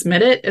to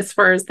transmit it as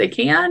far as they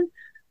can.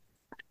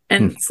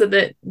 And so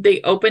that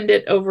they opened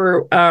it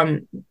over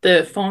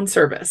the phone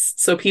service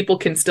so people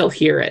can still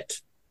hear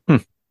it.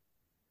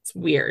 It's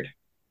weird.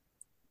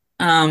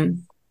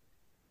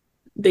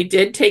 They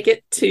did take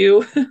it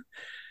to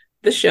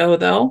the show,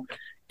 though,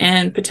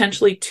 and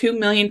potentially 2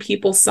 million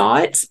people saw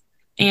it.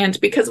 And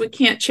because we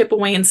can't chip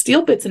away and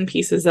steal bits and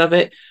pieces of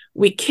it,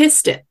 we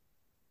kissed it.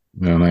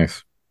 Oh,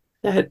 nice.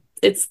 That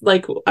it's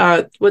like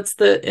what's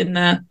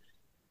the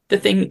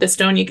thing, the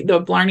stone, the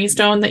Blarney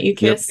Stone that you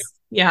kiss? Yep.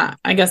 Yeah,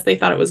 I guess they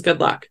thought it was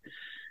good luck.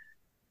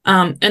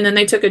 And then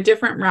they took a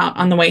different route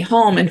on the way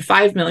home, and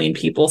 5 million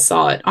people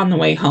saw it on the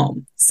way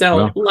home.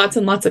 So lots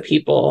and lots of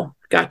people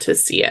got to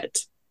see it.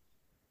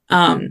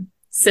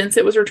 Since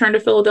it was returned to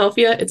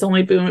Philadelphia, it's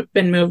only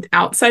been moved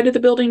outside of the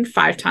building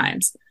 5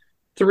 times.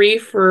 3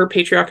 for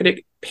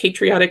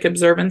patriotic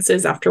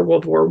observances after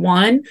World War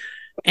One,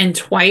 and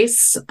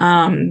twice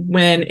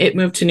when it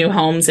moved to new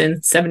homes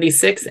in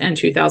 76 and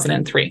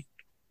 2003.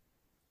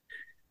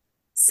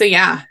 So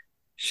yeah,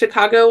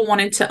 Chicago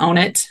wanted to own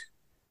it,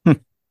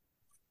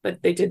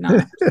 but they did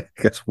not. I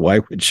guess why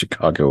would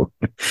Chicago?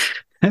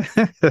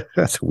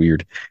 That's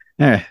weird.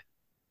 Eh,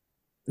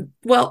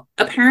 Well,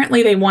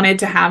 apparently they wanted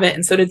to have it,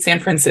 and so did San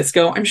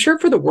Francisco. I'm sure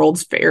for the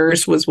World's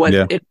Fairs was what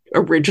Yeah. it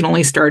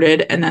originally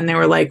started. And then they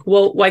were like,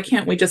 well, why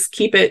can't we just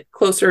keep it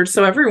closer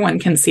so everyone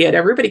can see it?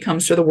 Everybody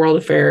comes to the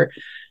World Fair.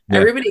 Yeah.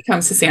 Everybody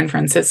comes to San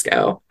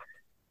Francisco.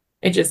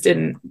 It just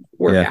didn't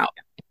work Yeah. out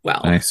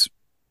well. nice.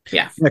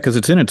 Yeah. Yeah, because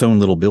it's in its own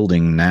little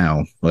building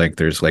now. Like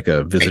there's like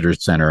a visitor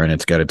center, and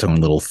it's got its own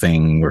little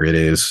thing where it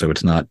is. So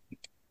it's not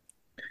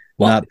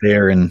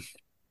there in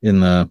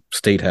the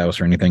State House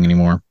or anything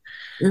anymore.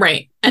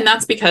 Right. And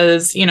that's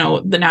because,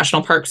 the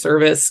National Park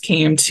Service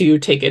came to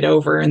take it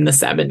over in the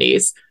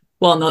 70s.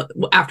 Well,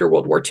 after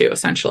World War II,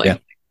 essentially. Yeah.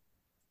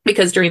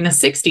 Because during the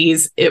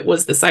 60s, it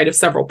was the site of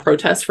several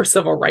protests for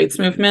civil rights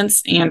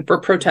movements and for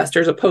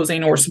protesters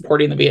opposing or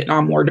supporting the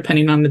Vietnam War,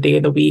 depending on the day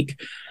of the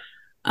week.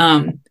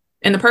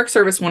 And the Park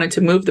Service wanted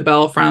to move the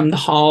bell from the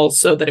hall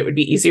so that it would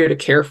be easier to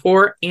care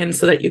for and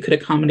so that you could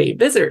accommodate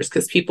visitors,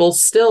 because people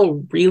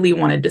still really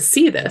wanted to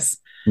see this.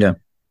 Yeah.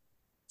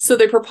 So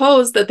they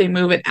proposed that they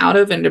move it out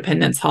of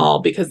Independence Hall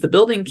because the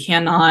building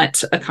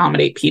cannot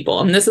accommodate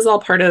people. And this is all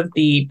part of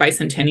the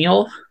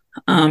bicentennial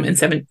in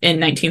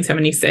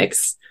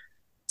 1976.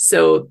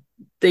 So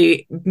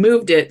they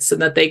moved it so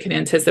that they could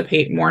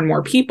anticipate more and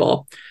more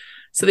people.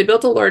 So they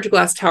built a large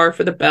glass tower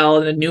for the bell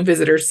and a new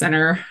visitor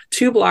center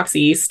 2 blocks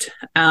east,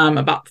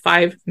 about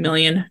 $5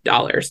 million.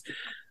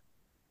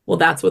 Well,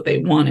 that's what they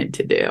wanted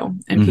to do.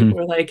 And people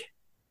were like,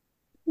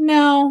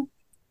 no,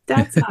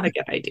 that's not a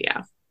good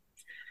idea.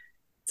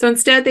 So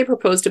instead, they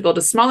proposed to build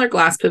a smaller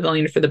glass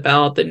pavilion for the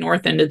bell at the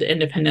north end of the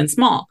Independence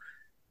Mall.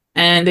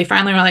 And they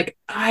finally were like,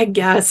 I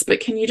guess, but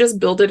can you just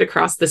build it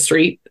across the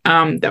street?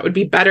 That would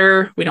be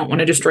better. We don't want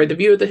to destroy the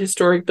view of the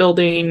historic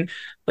building.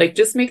 Like,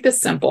 just make this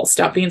simple.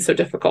 Stop being so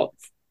difficult.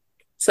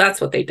 So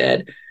that's what they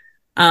did.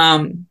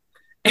 And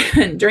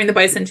during the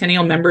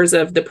bicentennial, members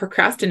of the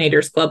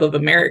Procrastinators Club of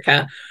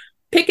America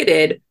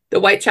picketed the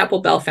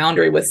Whitechapel Bell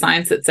Foundry with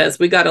signs that says,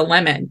 we got a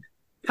lemon.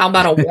 How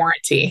about a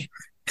warranty?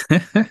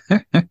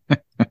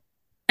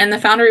 And the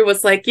foundry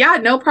was like, yeah,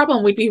 no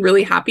problem. We'd be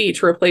really happy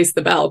to replace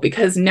the bell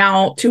because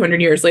now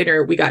 200 years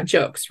later, we got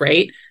jokes,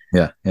 right?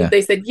 Yeah. But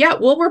they said, yeah,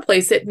 we'll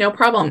replace it. No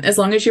problem. As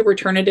long as you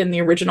return it in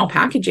the original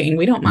packaging,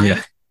 we don't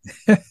mind.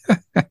 Yeah.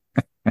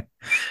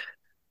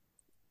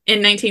 In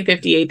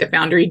 1958, the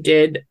foundry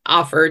did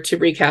offer to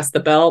recast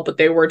the bell, but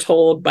they were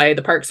told by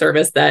the Park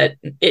Service that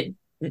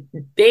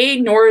they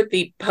nor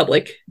the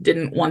public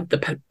didn't want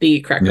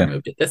the crack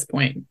removed at this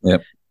point.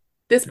 Yep. At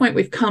this point,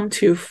 we've come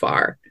too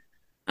far.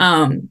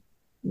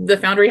 The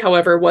foundry,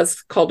 however,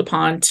 was called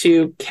upon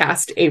to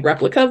cast a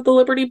replica of the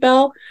Liberty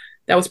Bell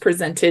that was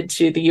presented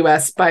to the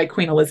U.S. by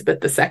Queen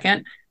Elizabeth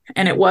II,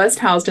 and it was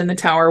housed in the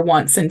tower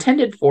once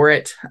intended for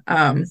it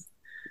on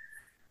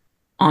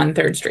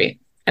 3rd Street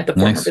at the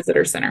former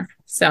visitor center.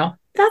 So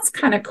that's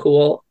kind of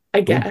cool, I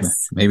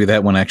guess. Maybe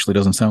that one actually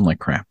doesn't sound like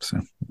crap.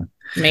 So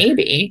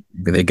Maybe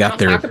they got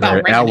their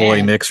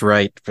alloy mix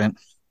right.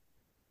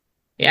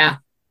 Yeah.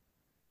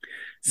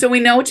 So we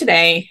know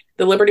today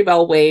the Liberty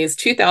Bell weighs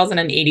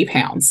 2,080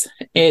 pounds.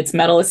 Its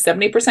metal is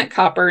 70%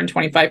 copper and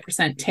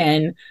 25%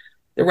 tin,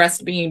 the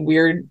rest being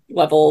weird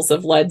levels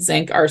of lead,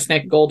 zinc,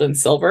 arsenic, gold, and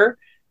silver.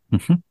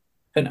 Mm-hmm.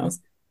 Who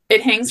knows?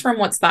 It hangs from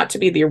what's thought to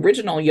be the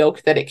original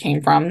yoke that it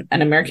came from,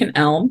 an American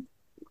elm.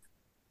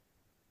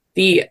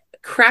 The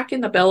crack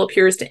in the bell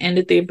appears to end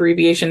at the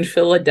abbreviation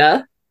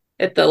Phila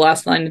at the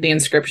last line of the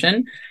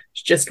inscription.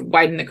 It's just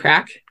widen the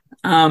crack.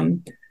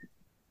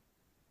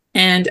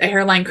 And a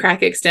hairline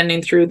crack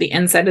extending through the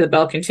inside of the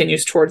bell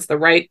continues towards the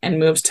right and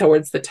moves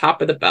towards the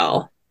top of the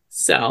bell.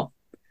 So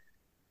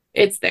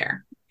it's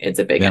there. It's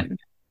a big one.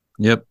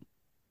 Yep.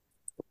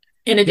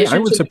 In addition, I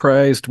was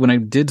surprised when I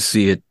did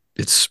see it.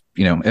 It's,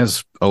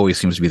 as always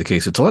seems to be the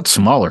case, it's a lot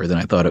smaller than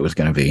I thought it was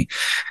going to be.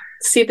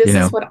 See, this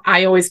is what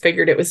I always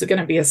figured. It was going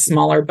to be a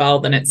smaller bell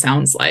than it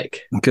sounds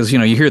like. Because, you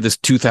hear this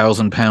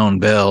 2,000-pound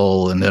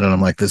bell, and then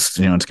I'm like, this,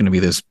 it's going to be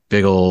this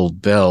big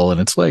old bell.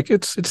 And it's like,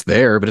 it's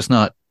there, but it's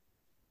not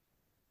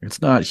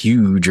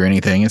huge or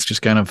anything. It's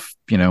just kind of,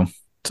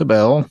 it's a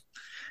bell.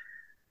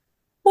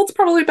 Well, it's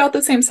probably about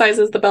the same size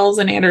as the bells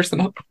in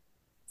Anderson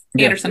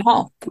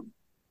Hall.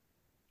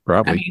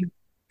 Probably. I mean,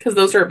 because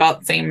those are about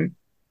the same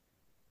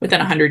within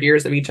 100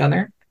 years of each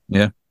other.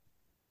 Yeah.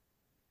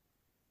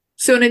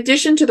 So in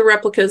addition to the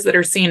replicas that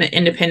are seen at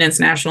Independence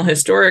National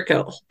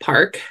Historical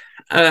Park,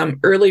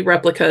 early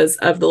replicas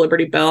of the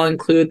Liberty Bell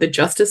include the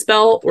Justice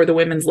Bell or the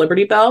Women's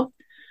Liberty Bell.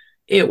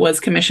 It was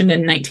commissioned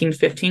in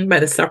 1915 by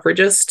the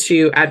suffragists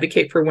to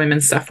advocate for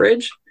women's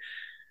suffrage.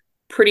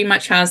 Pretty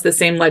much has the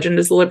same legend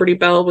as the Liberty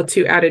Bell with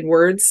 2 added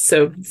words.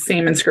 So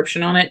same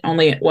inscription on it,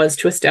 only it was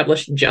to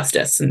establish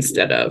justice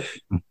instead of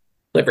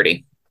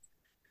liberty.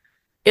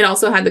 It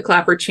also had the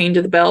clapper chained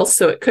to the bell,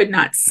 so it could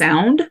not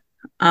sound.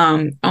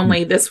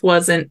 Only this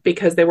wasn't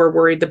because they were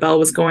worried the bell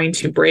was going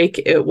to break.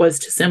 It was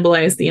to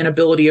symbolize the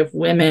inability of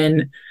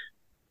women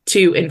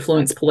to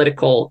influence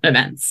political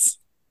events.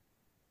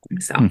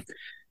 So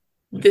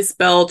this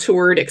bell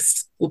toured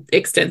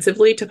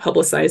extensively to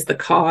publicize the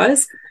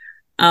cause,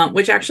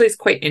 which actually is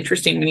quite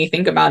interesting when you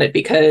think about it,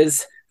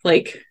 because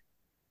like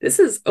this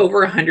is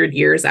over 100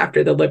 years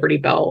after the Liberty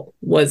Bell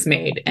was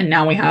made. And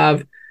now we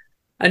have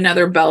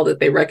another bell that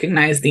they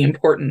recognize the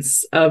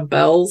importance of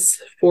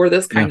bells for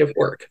this kind of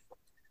work.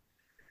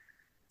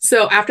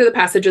 So after the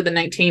passage of the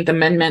 19th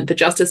Amendment, the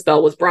Justice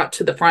Bell was brought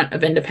to the front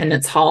of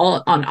Independence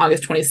Hall on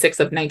August 26th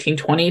of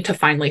 1920 to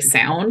finally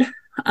sound.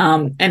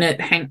 And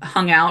it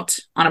hung out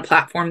on a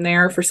platform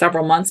there for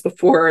several months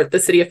before the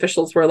city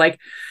officials were like,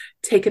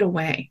 take it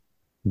away.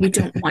 We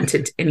don't want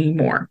it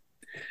anymore.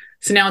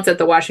 So now it's at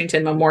the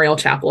Washington Memorial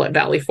Chapel at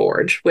Valley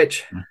Forge,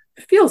 which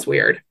feels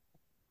weird.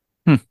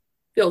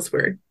 Feels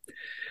weird.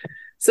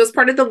 So as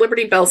part of the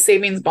Liberty Bell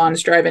Savings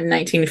Bonds drive in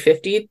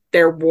 1950,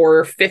 there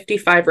were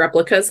 55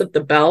 replicas of the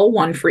bell,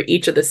 one for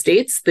each of the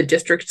states, the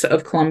District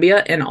of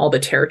Columbia, and all the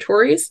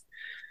territories.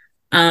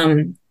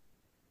 And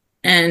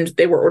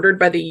they were ordered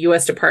by the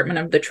U.S. Department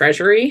of the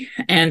Treasury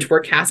and were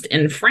cast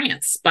in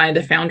France by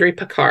the Foundry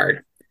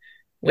Picard,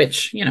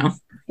 which, you know,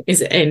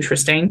 is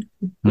interesting.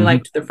 We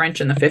liked the French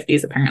in the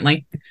 50s,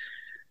 apparently.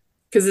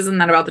 Because isn't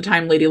that about the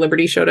time Lady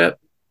Liberty showed up?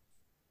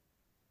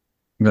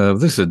 You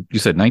said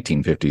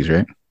 1950s,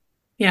 right?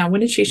 Yeah,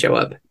 when did she show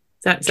up? Is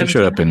that She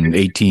showed up in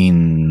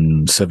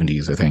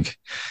 1870s, I think.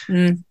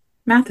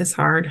 Math is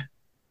hard.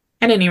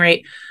 At any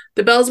rate,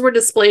 the bells were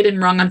displayed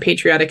and rung on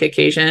patriotic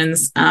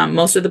occasions.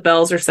 Most of the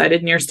bells are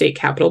sited near state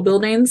capitol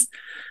buildings.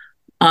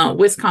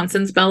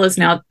 Wisconsin's bell is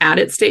now at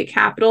its state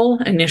capitol.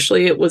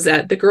 Initially, it was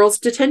at the Girls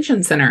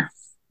Detention Center.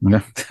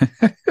 Yeah.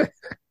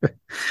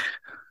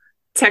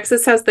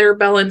 Texas has their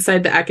bell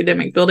inside the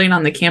academic building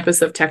on the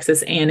campus of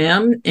Texas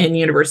A&M in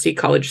University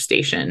College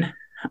Station.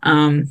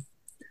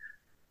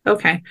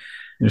 Okay.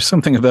 There's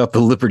something about the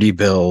Liberty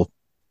Bell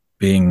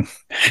being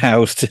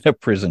housed in a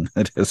prison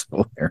that is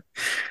hilarious.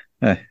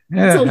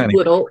 It's a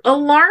little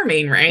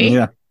alarming, right?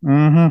 Yeah.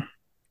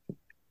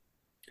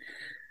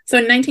 So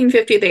in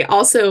 1950, they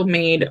also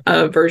made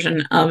a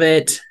version of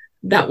it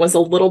that was a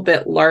little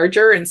bit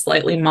larger and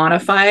slightly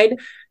modified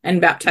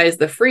and baptized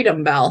the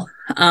Freedom Bell.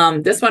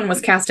 This one was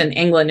cast in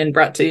England and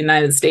brought to the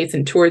United States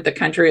and toured the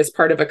country as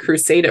part of a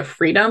crusade of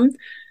freedom.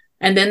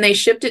 And then they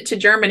shipped it to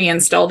Germany and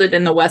installed it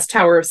in the West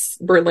Tower of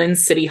Berlin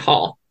City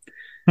Hall.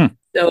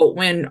 So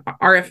when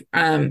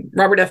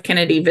Robert F.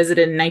 Kennedy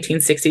visited in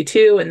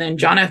 1962 and then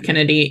John F.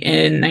 Kennedy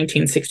in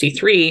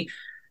 1963,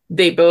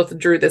 they both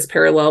drew this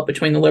parallel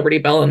between the Liberty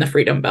Bell and the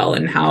Freedom Bell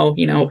and how,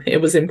 you know, it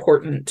was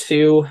important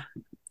to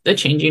the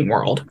changing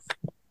world.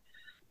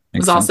 It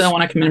was also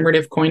on a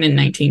commemorative coin in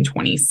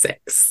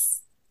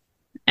 1926.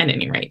 At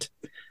any rate.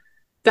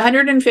 The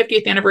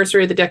 150th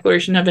anniversary of the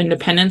Declaration of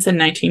Independence in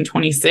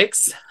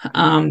 1926,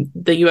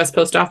 the U.S.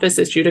 Post Office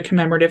issued a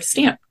commemorative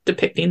stamp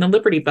depicting the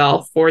Liberty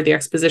Bell for the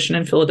exposition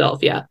in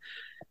Philadelphia.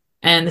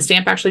 And the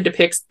stamp actually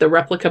depicts the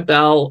replica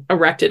bell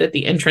erected at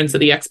the entrance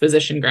of the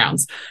exposition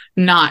grounds,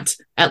 not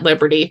at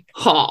Liberty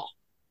Hall.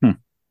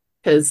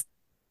 Because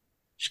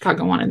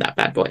Chicago wanted that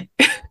bad boy.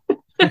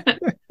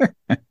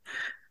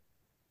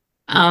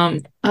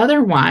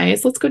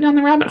 Otherwise, let's go down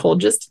the rabbit hole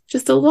just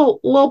a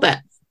little bit.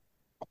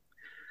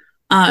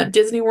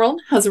 Disney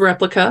World has a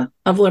replica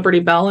of Liberty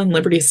Bell in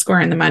Liberty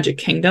Square in the Magic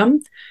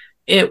Kingdom.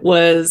 It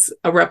was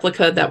a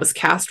replica that was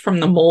cast from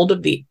the mold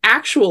of the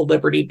actual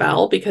Liberty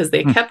Bell because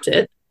they kept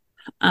it.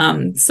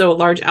 So a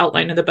large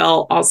outline of the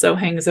bell also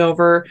hangs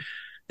over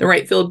the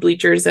right field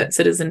bleachers at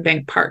Citizen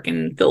Bank Park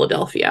in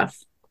Philadelphia.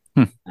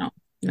 I don't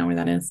know where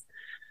that is.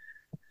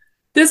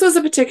 This was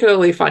a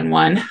particularly fun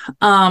one.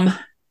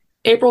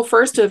 April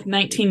 1st of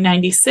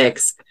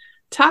 1996,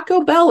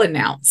 Taco Bell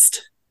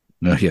announced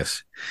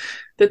Yes.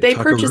 that they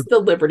purchased the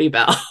Liberty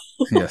Bell.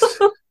 Yes.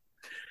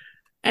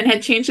 And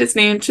had changed its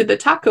name to the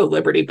Taco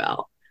Liberty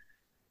Bell.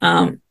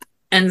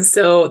 And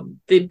so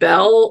the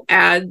Bell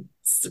ads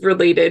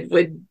related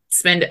would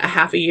spend a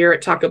half a year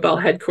at Taco Bell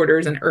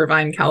headquarters in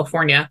Irvine,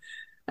 California.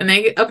 And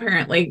they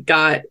apparently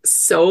got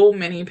so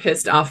many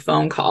pissed off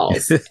phone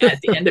calls at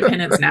the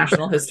Independence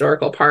National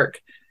Historical Park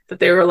that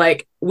they were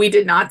like, we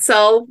did not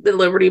sell the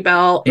Liberty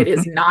Bell. It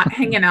is not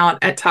hanging out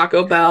at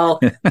Taco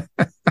Bell.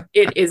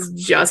 It is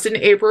just an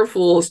April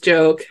Fool's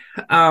joke.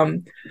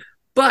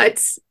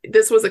 But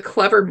this was a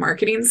clever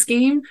marketing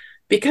scheme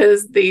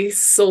because they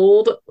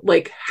sold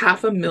like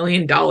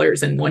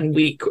 $500,000 in 1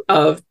 week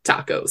of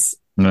tacos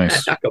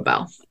at Taco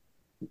Bell,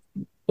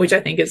 which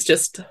I think is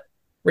just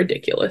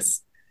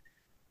ridiculous.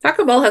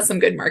 Taco Bell has some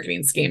good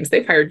marketing schemes.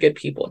 They've hired good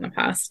people in the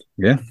past.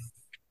 Yeah.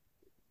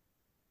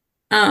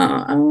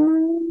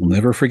 We'll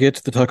never forget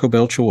the Taco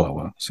Bell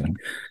Chihuahua. So.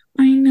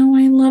 I know.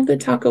 I love the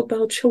Taco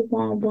Bell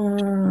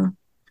Chihuahua.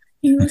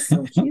 He was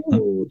so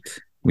cute.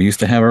 We used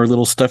to have our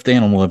little stuffed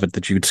animal of it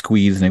that you'd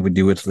squeeze and it would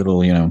do its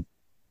little, Yo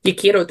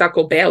quiero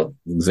Taco Bell.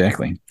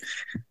 Exactly.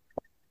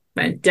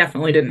 I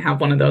definitely didn't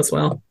have one of those,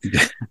 Will.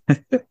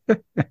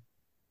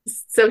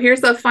 So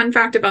here's a fun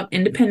fact about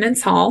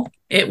Independence Hall.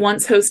 It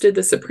once hosted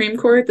the Supreme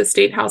Court, the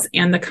State House,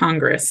 and the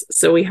Congress.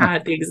 So we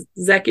had the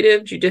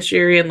executive,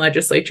 judiciary, and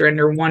legislature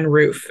under one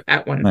roof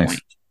at one Nice.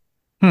 point.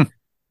 Hmm.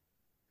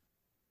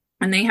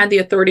 And they had the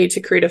authority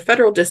to create a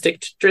federal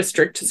district to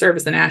serve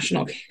as the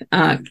national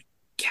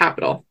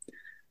capital.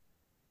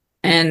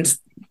 And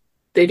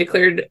they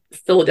declared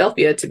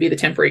Philadelphia to be the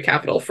temporary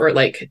capital for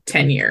like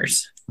 10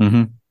 years.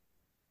 Mm-hmm.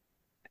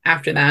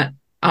 After that,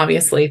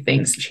 obviously,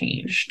 things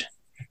changed.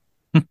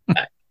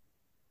 But,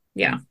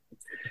 yeah.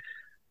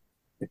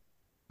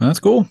 That's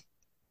cool.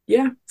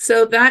 Yeah.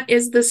 So that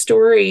is the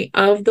story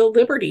of the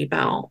Liberty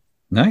Bell.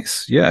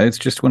 Nice. Yeah, it's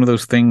just one of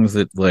those things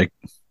that, like,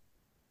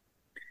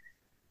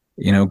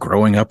 you know,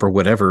 growing up or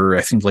whatever,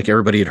 it seems like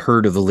everybody had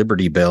heard of the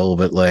Liberty Bell,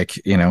 but,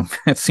 like, you know,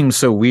 it seems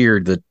so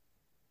weird that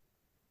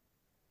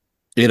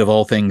it, of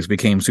all things,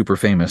 became super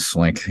famous.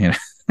 Like, you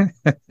know,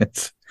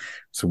 it's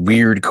a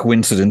weird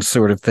coincidence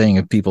sort of thing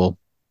of people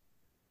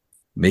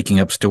making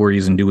up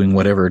stories and doing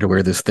whatever to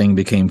where this thing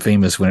became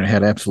famous when it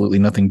had absolutely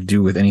nothing to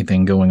do with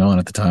anything going on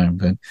at the time.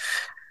 But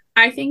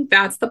I think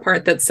that's the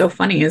part that's so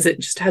funny, is it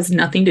just has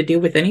nothing to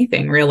do with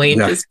anything, really. It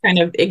Yeah. just kind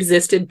of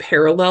existed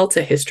parallel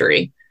to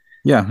history.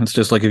 yeah, it's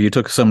just like if you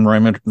took some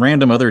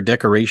random other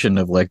decoration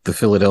of like the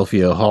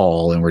Philadelphia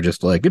Hall and we're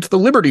just like, it's the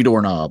Liberty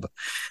doorknob.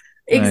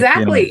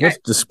 Exactly. Let's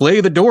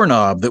display the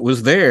doorknob that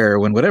was there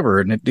when whatever.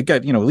 And it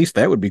got, you know, at least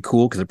that would be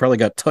cool because it probably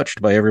got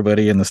touched by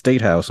everybody in the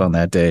State House on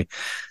that day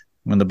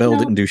when the bell No.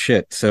 didn't do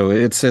shit. So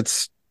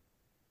it's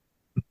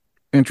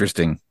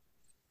interesting.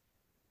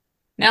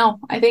 No,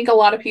 I think a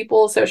lot of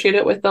people associate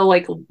it with the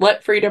like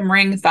let freedom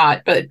ring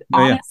thought, but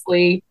Oh, yeah.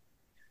 honestly,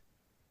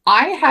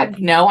 I had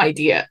no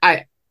idea.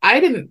 I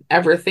didn't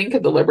ever think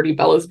of the Liberty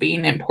Bell as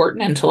being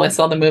important until I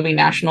saw the movie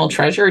National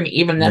Treasure, and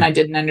even then Yeah. I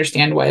didn't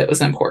understand why it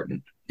was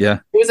important. Yeah.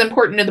 It was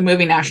important to the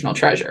movie National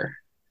Treasure.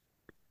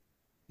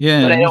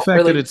 Yeah, But I and the don't fact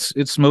really- that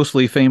it's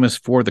mostly famous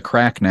for the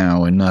crack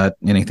now and not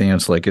anything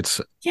else. Like it's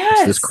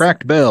Yes. this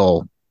cracked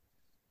bell.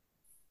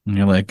 And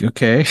you're like,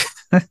 okay.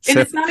 And So-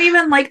 it's not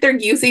even like they're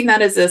using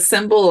that as a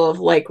symbol of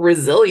like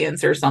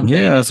resilience or something.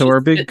 yeah, It's so our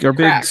just- big it's our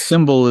big cracked.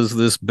 symbol is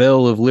this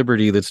bell of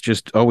liberty that's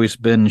just always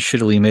been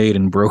shittily made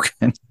and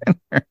broken.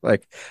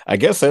 Like, I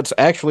guess that's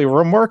actually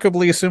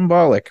remarkably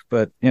symbolic,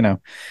 but you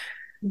know,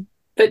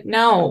 But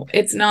no,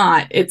 it's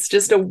not. It's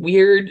just a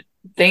weird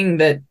thing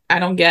that I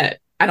don't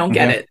get. I don't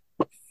get Yeah. it.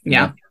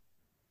 Yeah.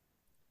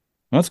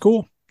 that's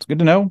cool. It's good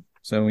to know.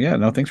 So yeah,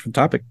 no, thanks for the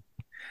topic.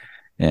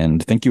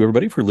 And thank you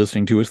everybody for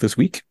listening to us this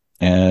week.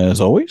 As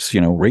always,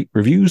 you know, rate,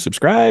 review,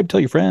 subscribe, tell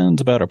your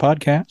friends about our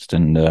podcast,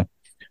 and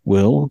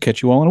we'll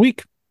catch you all in a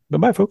week.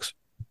 Bye-bye, folks.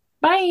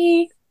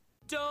 Bye.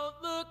 Don't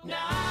look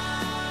now.